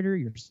quieter.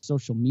 Your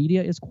social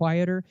media is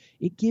quieter.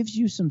 It gives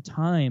you some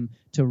time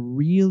to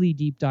really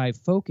deep dive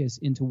focus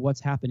into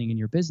what's happening in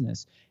your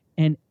business.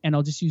 And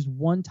I'll just use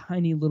one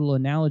tiny little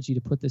analogy to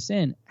put this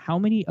in. How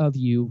many of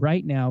you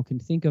right now can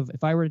think of,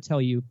 if I were to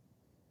tell you,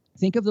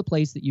 think of the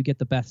place that you get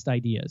the best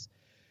ideas.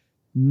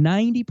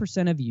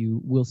 90% of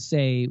you will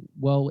say,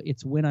 well,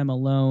 it's when I'm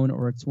alone,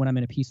 or it's when I'm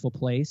in a peaceful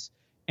place.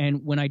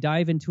 And when I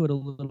dive into it a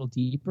little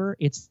deeper,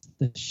 it's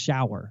the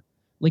shower.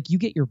 You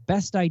get your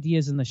best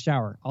ideas in the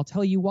shower. I'll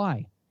tell you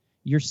why.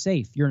 You're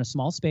safe. You're in a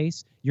small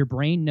space. Your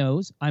brain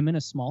knows I'm in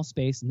a small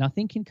space.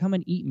 Nothing can come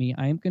and eat me.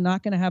 I am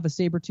not going to have a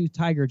saber-toothed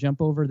tiger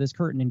jump over this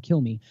curtain and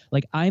kill me.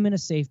 I'm in a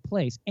safe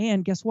place.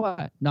 And guess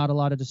what? Not a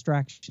lot of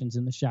distractions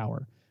in the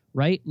shower,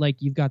 right?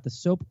 You've got the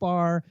soap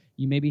bar.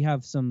 You maybe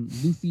have some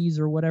loofies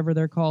or whatever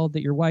they're called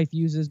that your wife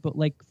uses. But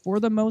for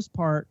the most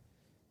part,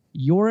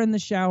 you're in the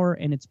shower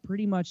and it's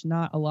pretty much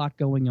not a lot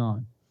going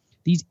on.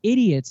 These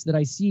idiots that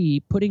I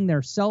see putting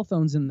their cell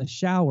phones in the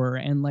shower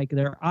and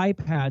their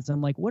iPads,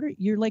 I'm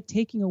you're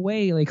taking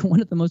away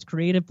one of the most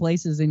creative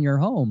places in your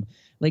home.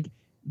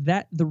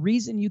 That the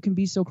reason you can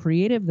be so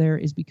creative there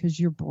is because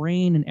your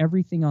brain and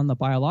everything on the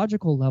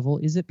biological level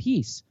is at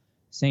peace.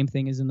 Same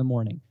thing as in the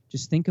morning.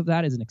 Just think of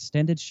that as an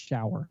extended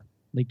shower.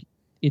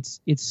 It's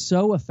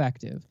so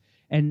effective.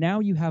 And now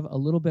you have a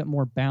little bit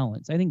more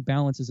balance. I think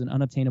balance is an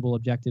unobtainable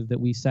objective that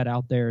we set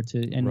out there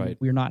and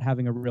we're not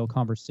having a real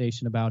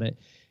conversation about it.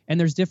 And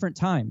there's different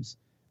times.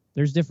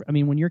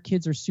 When your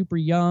kids are super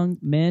young,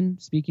 men,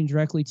 speaking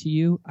directly to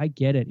you, I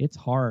get it. It's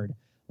hard.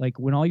 Like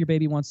when all your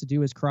baby wants to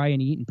do is cry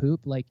and eat and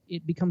poop, like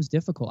it becomes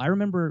difficult. I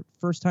remember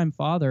first time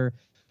father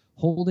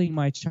holding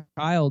my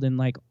child and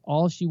like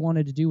all she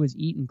wanted to do was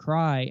eat and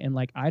cry. And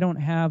like, I don't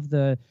have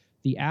the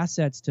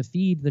assets to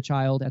feed the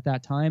child at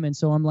that time. And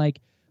so I'm like,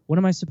 what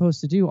am I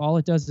supposed to do? All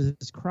it does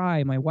is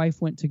cry. My wife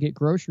went to get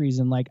groceries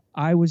and like,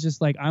 I was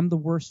just like, I'm the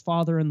worst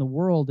father in the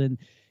world. And,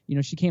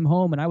 she came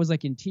home and I was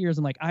like in tears.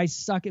 I'm like, I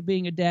suck at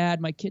being a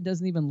dad. My kid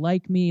doesn't even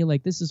like me.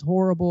 Like, this is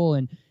horrible.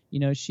 And,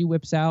 she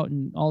whips out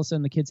and all of a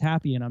sudden the kid's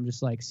happy. And I'm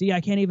just like, see,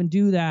 I can't even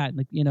do that. And,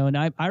 like,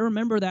 and I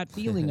remember that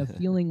feeling of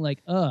feeling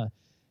like,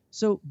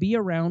 So be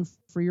around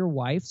for your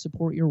wife,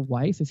 support your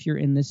wife if you're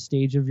in this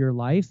stage of your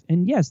life.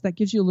 And yes, that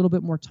gives you a little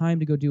bit more time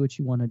to go do what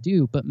you want to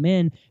do. But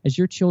men, as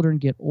your children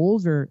get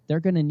older,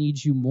 they're going to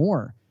need you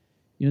more.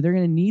 They're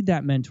going to need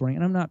that mentoring.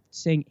 And I'm not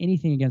saying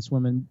anything against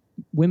women.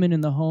 Women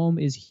in the home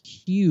is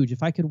huge.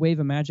 If I could wave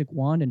a magic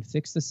wand and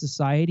fix the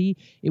society,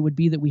 it would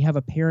be that we have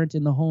a parent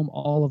in the home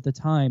all of the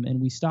time.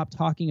 And we stop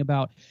talking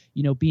about,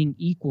 being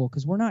equal,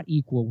 because we're not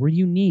equal. We're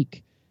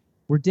unique.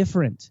 We're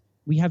different.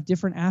 We have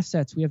different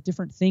assets. We have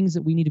different things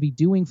that we need to be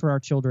doing for our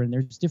children.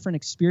 There's different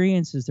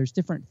experiences. There's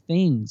different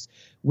things.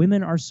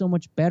 Women are so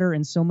much better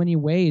in so many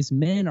ways.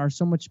 Men are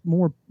so much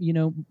more,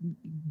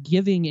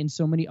 giving in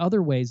so many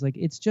other ways. Like,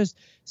 it's just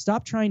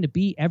stop trying to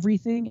be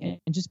everything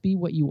and just be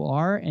what you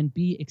are and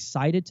be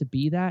excited to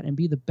be that and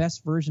be the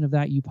best version of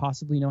that you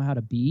possibly know how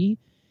to be.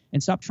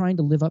 And stop trying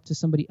to live up to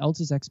somebody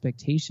else's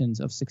expectations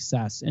of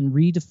success and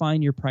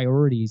redefine your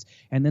priorities.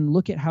 And then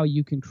look at how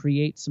you can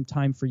create some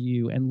time for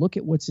you and look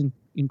at what's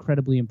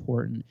incredibly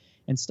important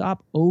and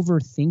stop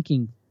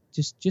overthinking.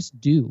 Just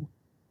do.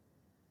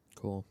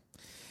 Cool.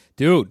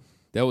 Dude,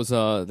 that was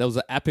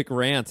an epic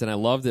rant and I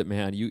loved it,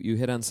 man. You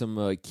hit on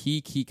some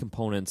key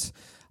components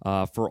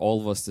for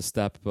all of us to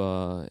step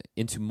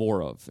into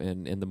more of.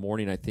 And in the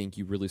morning, I think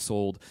you really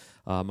sold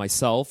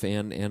myself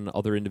and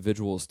other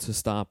individuals to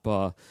stop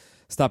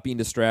being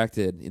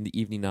distracted in the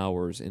evening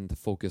hours and to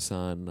focus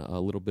on a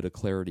little bit of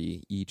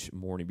clarity each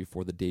morning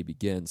before the day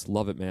begins.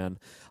 Love it, man.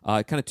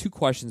 Kind of two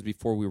questions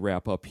before we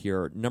wrap up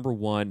here. Number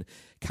one,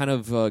 kind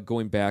of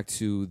going back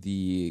to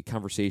the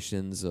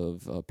conversations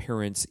of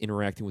parents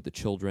interacting with the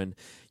children.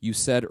 You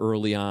said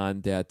early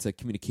on that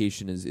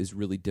communication is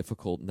really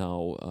difficult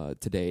now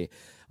today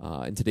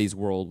in today's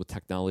world with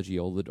technology,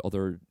 all the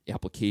other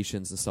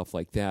applications and stuff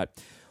like that.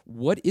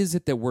 What is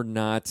it that we're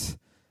not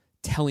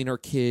telling our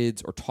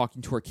kids or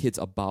talking to our kids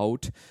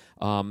about?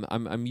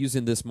 I'm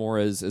using this more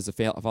as a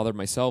father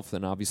myself,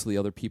 and obviously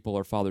other people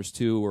are fathers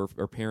too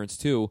or parents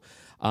too.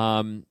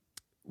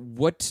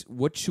 What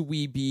should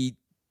we be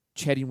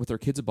chatting with our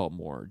kids about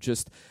more?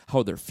 Just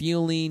how they're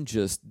feeling,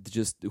 just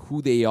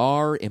who they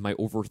are. Am I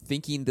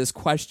overthinking this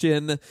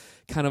question?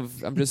 Kind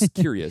of, I'm just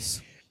curious.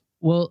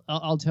 Well,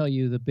 I'll tell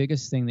you the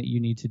biggest thing that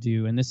you need to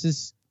do, and this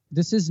is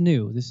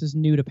new. This is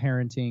new to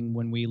parenting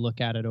when we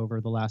look at it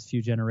over the last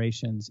few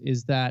generations,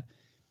 is that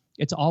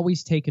it's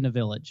always taken a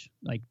village.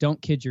 Like,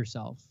 don't kid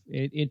yourself.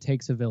 It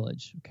takes a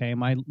village. Okay.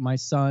 My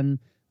son,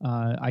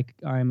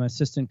 I'm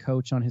assistant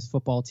coach on his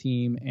football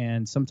team.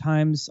 And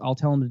sometimes I'll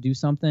tell him to do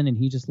something and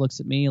he just looks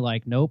at me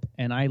like, nope.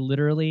 And I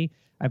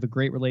have a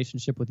great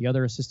relationship with the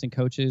other assistant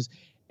coaches,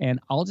 and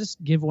I'll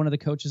just give one of the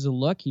coaches a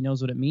look. He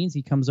knows what it means.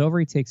 He comes over,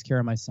 he takes care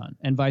of my son,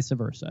 and vice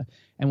versa.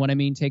 And what I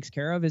mean takes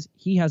care of is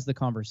he has the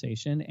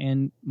conversation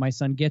and my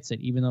son gets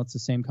it, even though it's the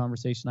same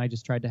conversation I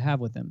just tried to have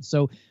with him.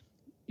 So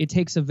it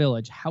takes a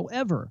village.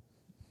 However,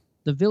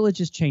 the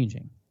village is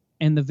changing,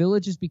 and the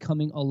village is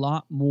becoming a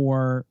lot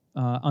more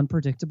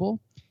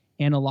unpredictable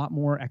and a lot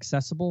more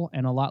accessible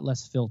and a lot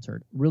less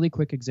filtered. Really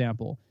quick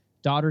example.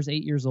 Daughter's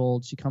 8 years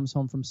old. She comes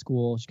home from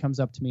school. She comes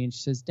up to me and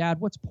she says, "Dad,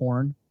 what's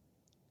porn?"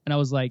 And I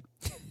was like,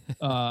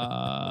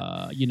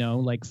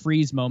 like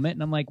freeze moment.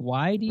 And I'm like,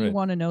 why do you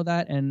want to know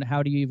that? And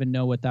how do you even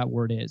know what that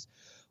word is?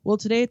 Well,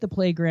 today at the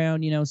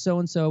playground,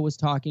 so-and-so was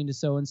talking to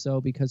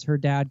so-and-so because her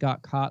dad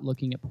got caught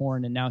looking at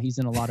porn and now he's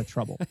in a lot of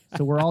trouble.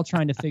 So we're all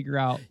trying to figure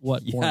out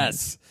what porn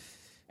is.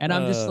 And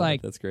I'm just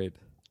like, that's great.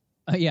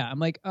 I'm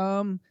like,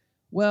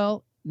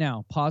 well,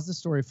 now pause the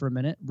story for a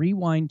minute.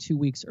 Rewind 2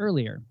 weeks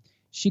earlier.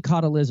 She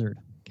caught a lizard.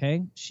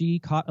 Okay. She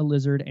caught a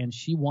lizard and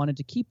she wanted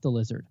to keep the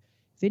lizard.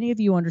 If any of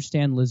you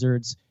understand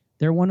lizards,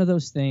 they're one of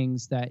those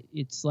things that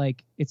it's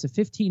like it's a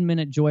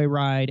 15-minute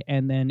joyride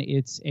and then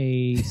it's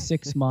a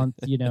 6-month,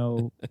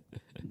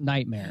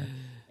 nightmare.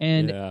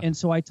 And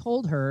so I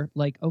told her,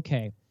 like,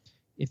 okay,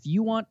 if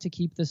you want to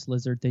keep this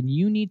lizard, then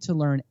you need to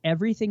learn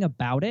everything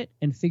about it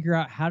and figure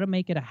out how to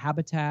make it a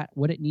habitat,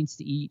 what it needs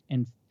to eat,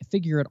 and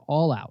figure it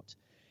all out.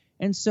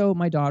 And so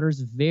my daughter's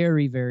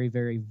very, very,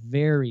 very,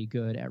 very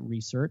good at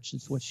research.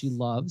 It's what she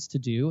loves to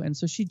do. And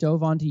so she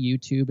dove onto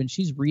YouTube and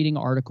she's reading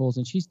articles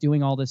and she's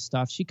doing all this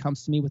stuff. She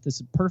comes to me with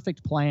this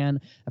perfect plan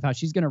of how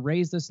she's going to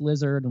raise this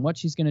lizard and what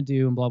she's going to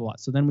do and blah, blah, blah.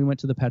 So then we went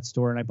to the pet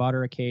store and I bought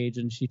her a cage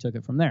and she took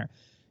it from there.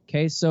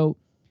 Okay, so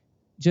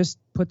just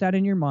put that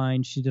in your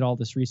mind. She did all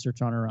this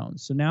research on her own.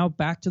 So now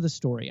back to the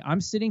story.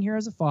 I'm sitting here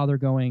as a father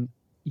going,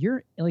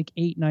 you're like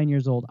 8, 9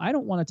 years old. I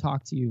don't want to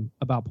talk to you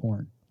about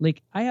porn.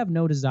 Like, I have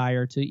no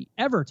desire to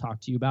ever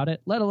talk to you about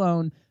it, let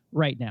alone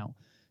right now.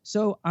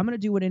 So I'm going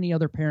to do what any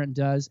other parent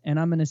does, and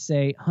I'm going to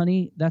say,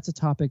 honey, that's a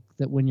topic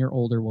that when you're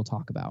older we'll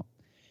talk about.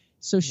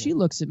 So she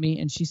looks at me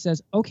and she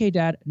says, okay,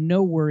 Dad,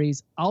 no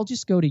worries. I'll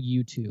just go to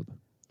YouTube.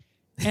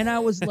 And I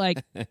was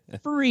like,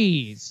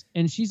 freeze.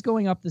 And she's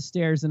going up the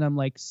stairs, and I'm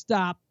like,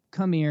 stop,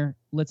 come here,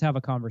 let's have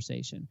a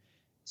conversation.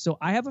 So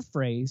I have a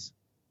phrase,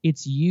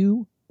 it's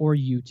you or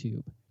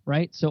YouTube,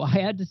 right? So I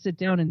had to sit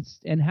down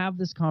and have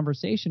this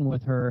conversation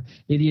with her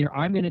that either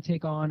I'm going to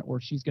take on or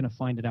she's going to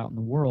find it out in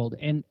the world.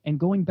 And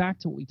going back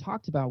to what we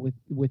talked about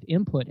with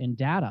input and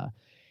data,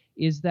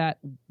 is that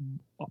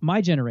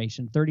my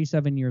generation,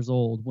 37 years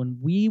old, when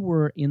we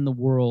were in the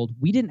world,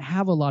 we didn't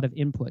have a lot of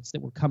inputs that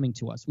were coming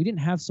to us. We didn't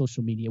have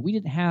social media. We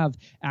didn't have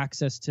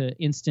access to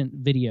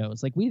instant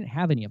videos. Like, we didn't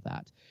have any of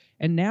that.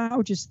 And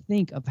now just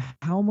think of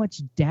how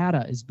much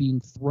data is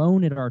being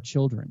thrown at our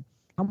children,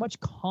 how much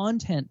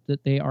content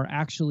that they are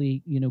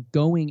actually,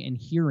 going and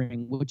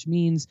hearing, which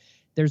means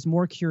there's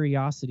more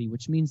curiosity,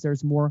 which means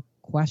there's more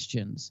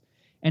questions.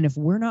 And if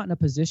we're not in a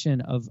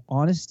position of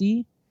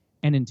honesty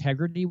and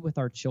integrity with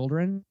our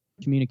children,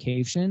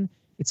 communication,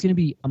 it's going to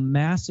be a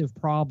massive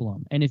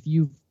problem. And if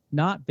you've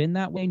not been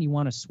that way and you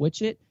want to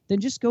switch it, then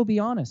just go be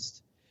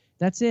honest.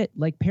 That's it.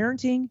 Like,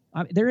 parenting,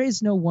 there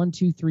is no 1,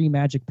 2, 3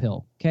 magic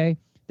pill. Okay.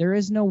 There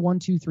is no 1,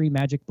 2, 3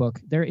 magic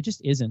book. It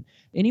just isn't.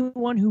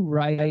 Anyone who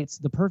writes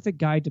the perfect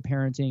guide to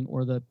parenting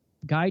or the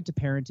guide to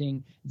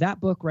parenting,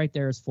 that book right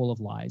there is full of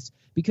lies,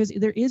 because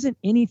there isn't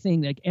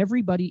anything. Like,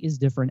 everybody is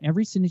different.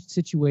 Every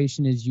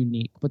situation is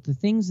unique, but the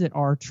things that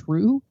are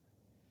true,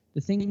 the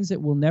things that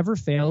will never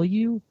fail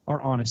you,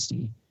 are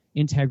honesty,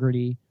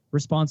 integrity,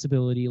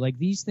 responsibility. Like,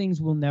 these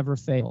things will never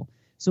fail.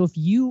 So if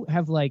you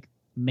have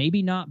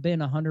maybe not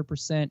been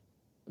 100%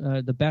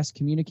 the best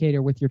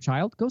communicator with your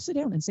child, go sit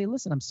down and say,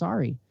 listen, I'm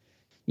sorry.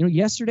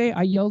 Yesterday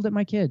I yelled at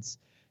my kids.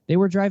 They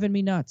were driving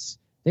me nuts.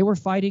 They were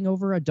fighting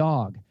over a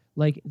dog.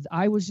 Like,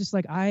 I was just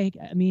like, I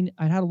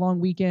had a long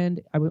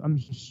weekend. I'm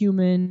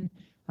human.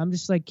 I'm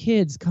just like,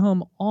 kids,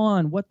 come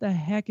on. What the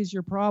heck is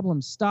your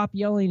problem? Stop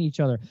yelling at each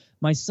other.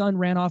 My son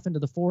ran off into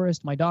the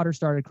forest. My daughter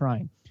started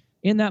crying.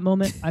 In that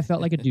moment, I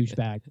felt like a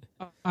douchebag.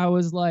 I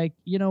was like,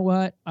 you know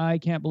what? I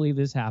can't believe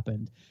this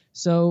happened.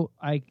 So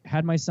I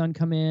had my son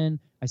come in.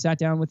 I sat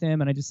down with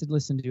him and I just said,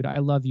 listen, dude, I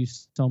love you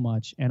so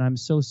much. And I'm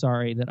so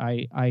sorry that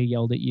I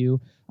yelled at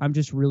you. I'm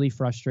just really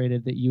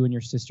frustrated that you and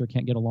your sister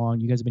can't get along.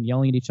 You guys have been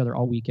yelling at each other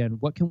all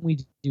weekend. What can we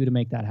do to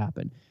make that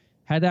happen?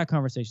 Had that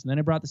conversation. Then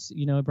I brought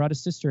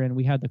his sister in.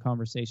 We had the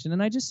conversation,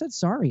 and I just said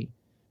sorry.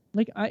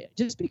 Like,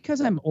 just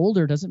because I'm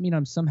older doesn't mean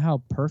I'm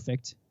somehow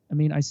perfect.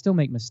 I still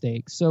make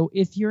mistakes. So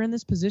if you're in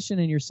this position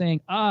and you're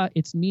saying,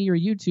 it's me or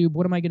YouTube,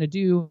 what am I going to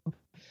do?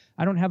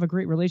 I don't have a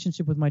great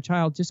relationship with my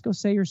child. Just go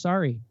say you're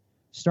sorry.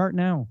 Start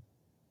now.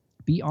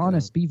 Be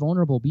honest. Be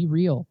vulnerable. Be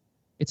real.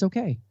 It's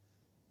okay.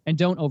 And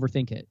don't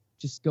overthink it.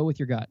 Just go with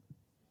your gut.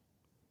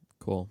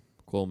 Cool,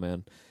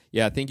 man.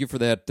 Yeah, thank you for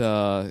that.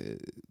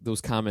 Those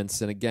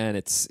comments, and again,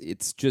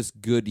 it's just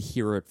good to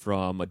hear it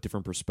from a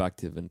different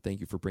perspective. And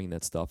thank you for bringing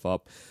that stuff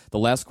up. The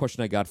last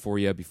question I got for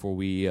you before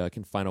we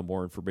can find out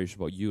more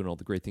information about you and all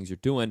the great things you're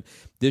doing.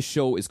 This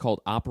show is called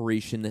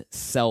Operation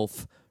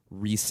Self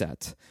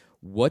Reset.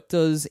 What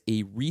does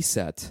a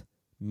reset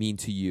mean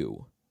to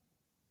you?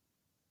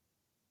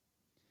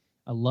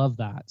 I love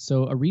that.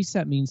 So a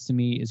reset means to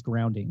me is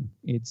grounding.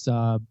 It's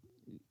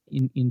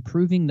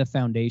improving the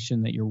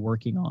foundation that you're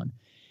working on.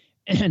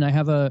 And I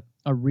have a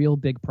real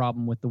big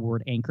problem with the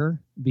word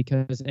anchor,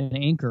 because an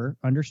anchor,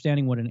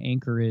 understanding what an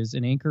anchor is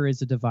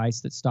a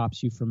device that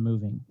stops you from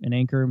moving. An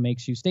anchor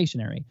makes you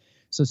stationary.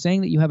 So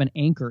saying that you have an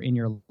anchor in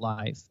your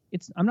life,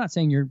 I'm not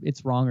saying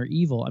it's wrong or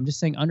evil. I'm just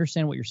saying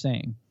understand what you're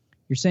saying.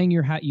 You're saying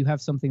you have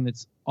something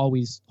that's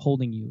always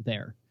holding you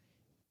there.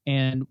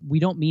 And we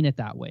don't mean it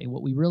that way.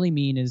 What we really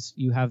mean is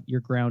you're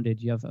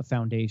grounded, you have a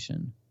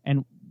foundation.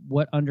 And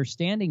what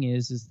understanding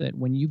is that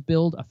when you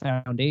build a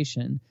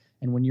foundation,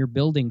 and when you're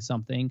building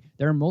something,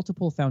 there are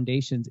multiple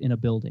foundations in a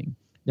building.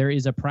 There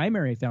is a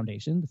primary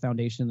foundation, the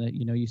foundation that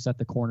you set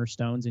the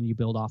cornerstones and you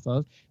build off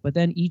of. But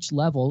then each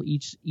level,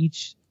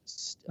 each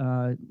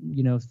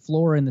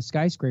floor in the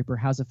skyscraper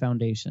has a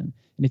foundation.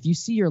 And if you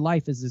see your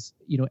life as this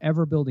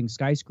ever building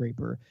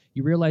skyscraper,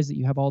 you realize that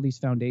you have all these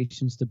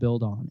foundations to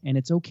build on. And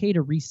it's okay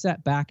to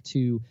reset back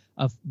to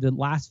the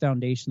last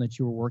foundation that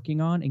you were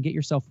working on and get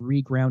yourself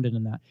regrounded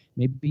in that.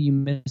 Maybe you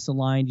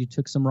misaligned, you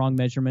took some wrong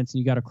measurements, and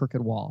you got a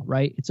crooked wall,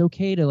 right? It's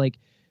okay to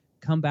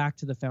come back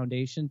to the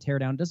foundation, tear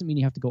down. Doesn't mean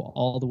you have to go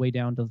all the way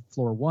down to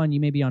floor 1. You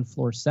may be on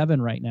floor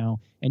 7 right now,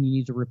 and you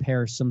need to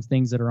repair some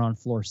things that are on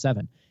floor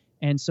 7.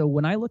 And so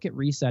when I look at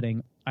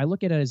resetting, I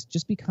look at it as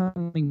just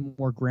becoming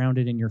more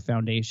grounded in your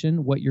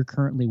foundation, what you're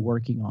currently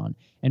working on,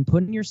 and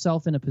putting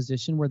yourself in a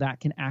position where that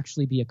can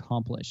actually be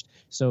accomplished.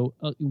 So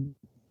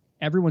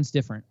everyone's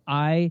different.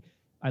 I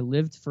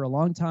lived for a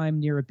long time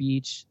near a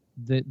beach.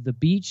 The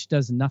beach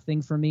does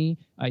nothing for me.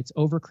 It's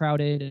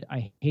overcrowded.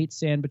 I hate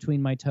sand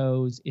between my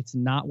toes. It's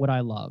not what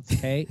I love.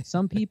 Okay.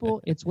 Some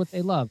people, it's what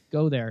they love.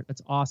 Go there.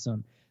 That's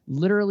awesome.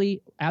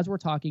 Literally, as we're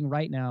talking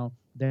right now,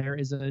 there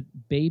is a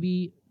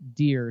baby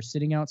deer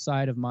sitting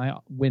outside of my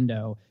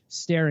window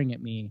staring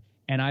at me.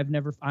 And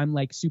I'm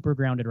like super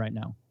grounded right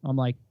now. I'm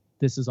like,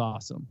 this is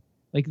awesome.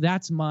 Like,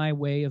 that's my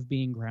way of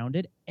being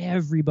grounded.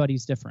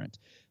 Everybody's different,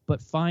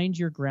 but find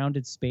your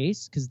grounded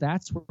space, because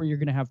that's where you're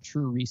going to have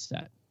true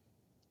reset.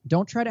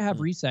 Don't try to have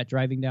reset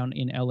driving down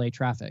in LA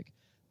traffic.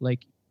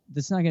 Like,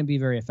 that's not going to be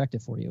very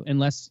effective for you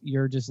unless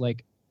you're just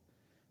like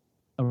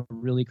a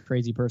really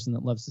crazy person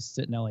that loves to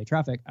sit in LA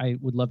traffic. I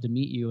would love to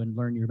meet you and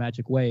learn your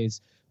magic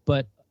ways,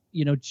 but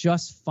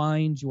just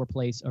find your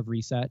place of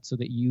reset so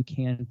that you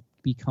can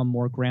become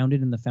more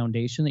grounded in the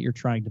foundation that you're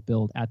trying to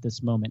build at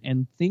this moment.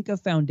 And think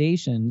of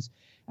foundations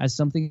as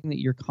something that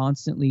you're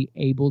constantly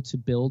able to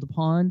build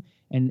upon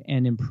and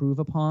improve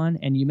upon.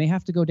 And you may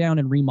have to go down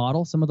and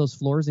remodel some of those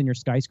floors in your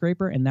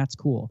skyscraper, and that's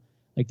cool.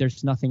 Like,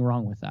 there's nothing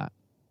wrong with that.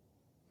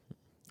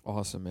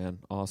 Awesome, man.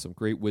 Awesome.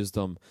 Great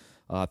wisdom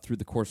through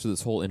the course of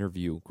this whole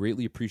interview.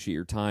 Greatly appreciate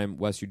your time.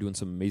 Wes, you're doing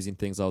some amazing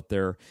things out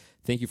there.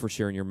 Thank you for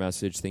sharing your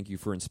message. Thank you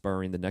for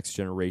inspiring the next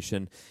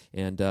generation.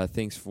 And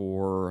thanks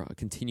for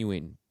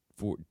continuing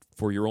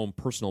for your own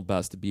personal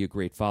best to be a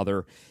great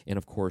father, and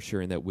of course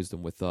sharing that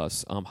wisdom with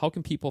us. How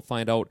can people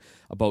find out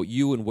about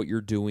you and what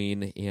you're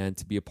doing and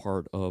to be a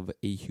part of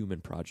A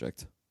Human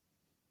Project?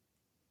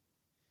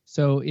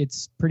 So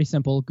it's pretty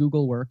simple.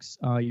 Google works.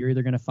 You're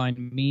either going to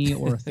find me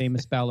or a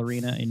famous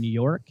ballerina in New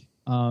York.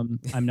 I'm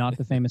not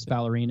the famous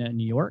ballerina in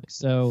New York,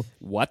 so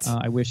what?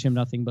 I wish him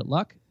nothing but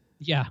luck.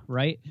 Yeah,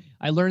 right.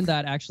 I learned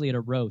that actually at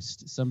a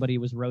roast. Somebody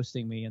was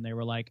roasting me, and they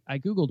were like, "I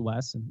Googled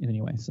Wes," and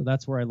anyway, so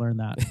that's where I learned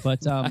that.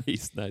 But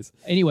nice.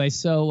 Anyway,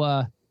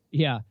 so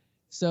yeah,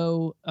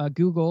 so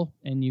Google,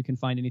 and you can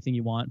find anything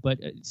you want. But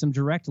some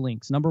direct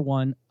links. Number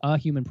one, A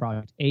Human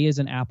Project. A is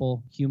in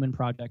Apple.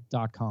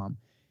 HumanProject.com.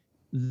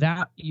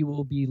 That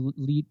you'll be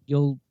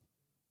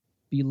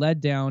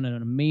led down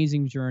an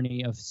amazing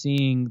journey of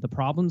seeing the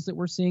problems that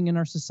we're seeing in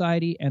our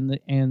society and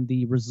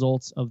the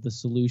results of the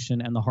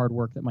solution and the hard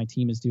work that my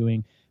team is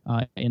doing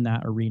in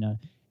that arena.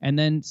 And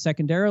then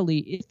secondarily,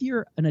 if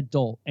you're an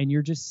adult and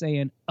you're just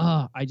saying,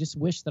 I just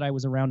wish that I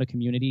was around a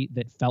community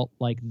that felt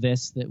like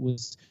this, that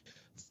was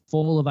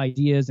full of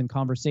ideas and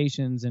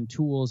conversations and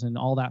tools and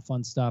all that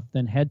fun stuff,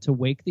 then head to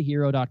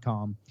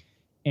wakethehero.com.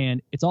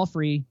 And it's all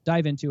free.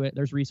 Dive into it.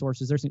 There's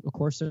resources. There's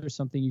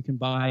something you can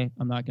buy.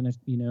 I'm not going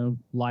to,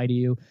 lie to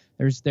you.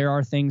 There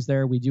are things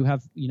there. We do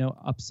have,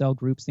 upsell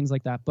groups, things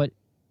like that. But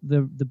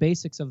the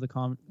basics of the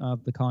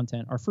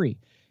content are free.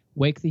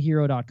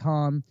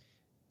 Wakethehero.com.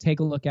 Take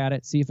a look at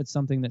it. See if it's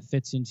something that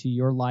fits into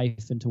your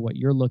life, into what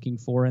you're looking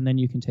for, and then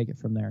you can take it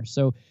from there.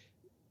 So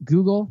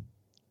Google,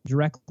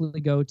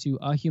 directly go to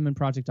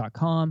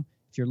ahumanproject.com.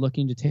 If you're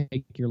looking to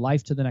take your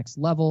life to the next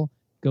level,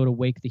 go to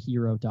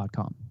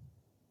wakethehero.com.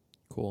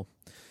 Cool.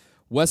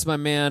 Wes, my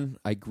man,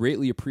 I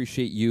greatly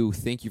appreciate you.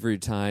 Thank you for your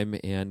time,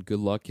 and good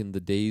luck in the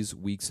days,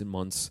 weeks, and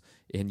months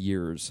and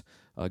years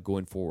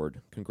going forward.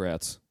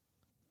 Congrats.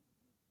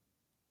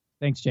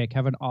 Thanks, Jake.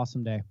 Have an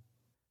awesome day.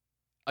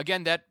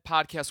 Again, that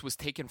podcast was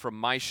taken from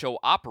my show,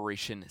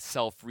 Operation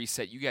Self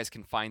Reset. You guys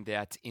can find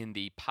that in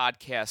the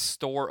podcast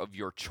store of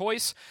your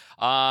choice.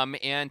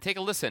 And take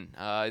a listen.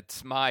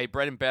 It's my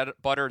bread and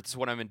butter. It's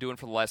what I've been doing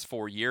for the last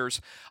 4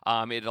 years.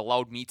 It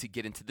allowed me to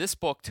get into this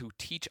book to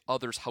teach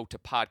others how to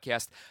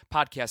podcast.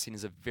 Podcasting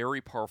is a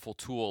very powerful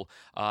tool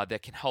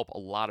that can help a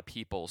lot of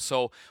people.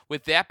 So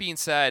with that being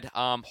said,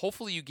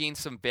 hopefully you gained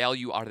some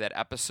value out of that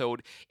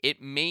episode. It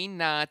may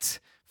not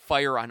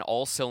fire on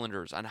all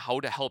cylinders on how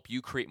to help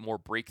you create more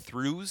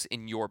breakthroughs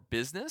in your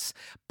business,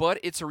 but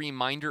it's a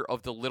reminder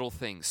of the little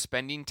things,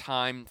 spending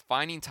time,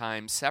 finding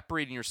time,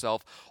 separating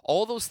yourself,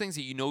 all those things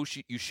that you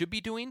should be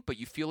doing, but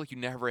you feel like you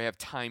never have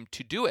time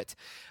to do it.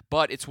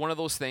 But it's one of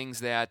those things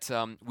that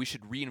we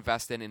should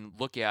reinvest in and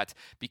look at,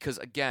 because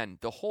again,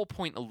 the whole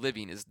point of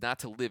living is not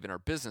to live in our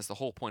business. The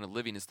whole point of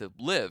living is to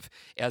live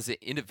as an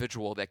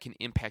individual that can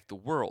impact the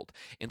world.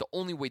 And the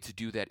only way to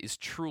do that is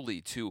truly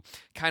to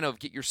kind of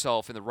get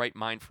yourself in the right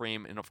mind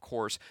frame, and of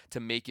course to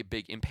make a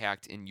big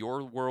impact in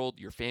your world,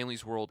 your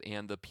family's world,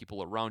 and the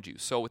people around you.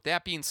 So with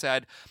that being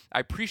said, I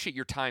appreciate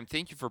your time.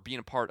 Thank you for being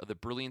a part of the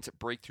Brilliant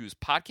Breakthroughs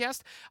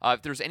podcast.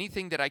 If there's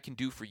anything that I can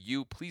do for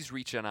you, please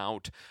reach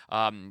out.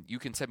 You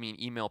can send me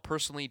an email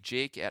personally,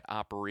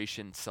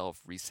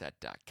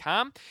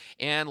 jake@operationselfreset.com.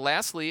 And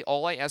lastly,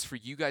 all I ask for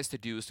you guys to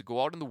do is to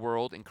go out in the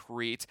world and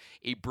create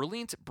a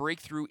brilliant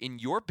breakthrough in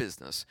your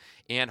business,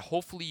 and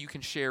hopefully you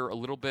can share a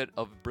little bit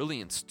of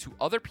brilliance to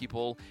other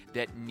people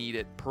that need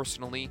it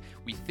personally.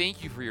 We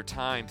thank you for your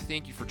time.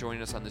 Thank you for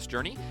joining us on this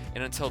journey.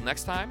 And until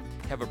next time,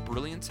 have a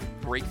brilliant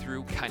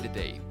breakthrough kind of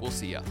day. We'll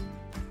see ya.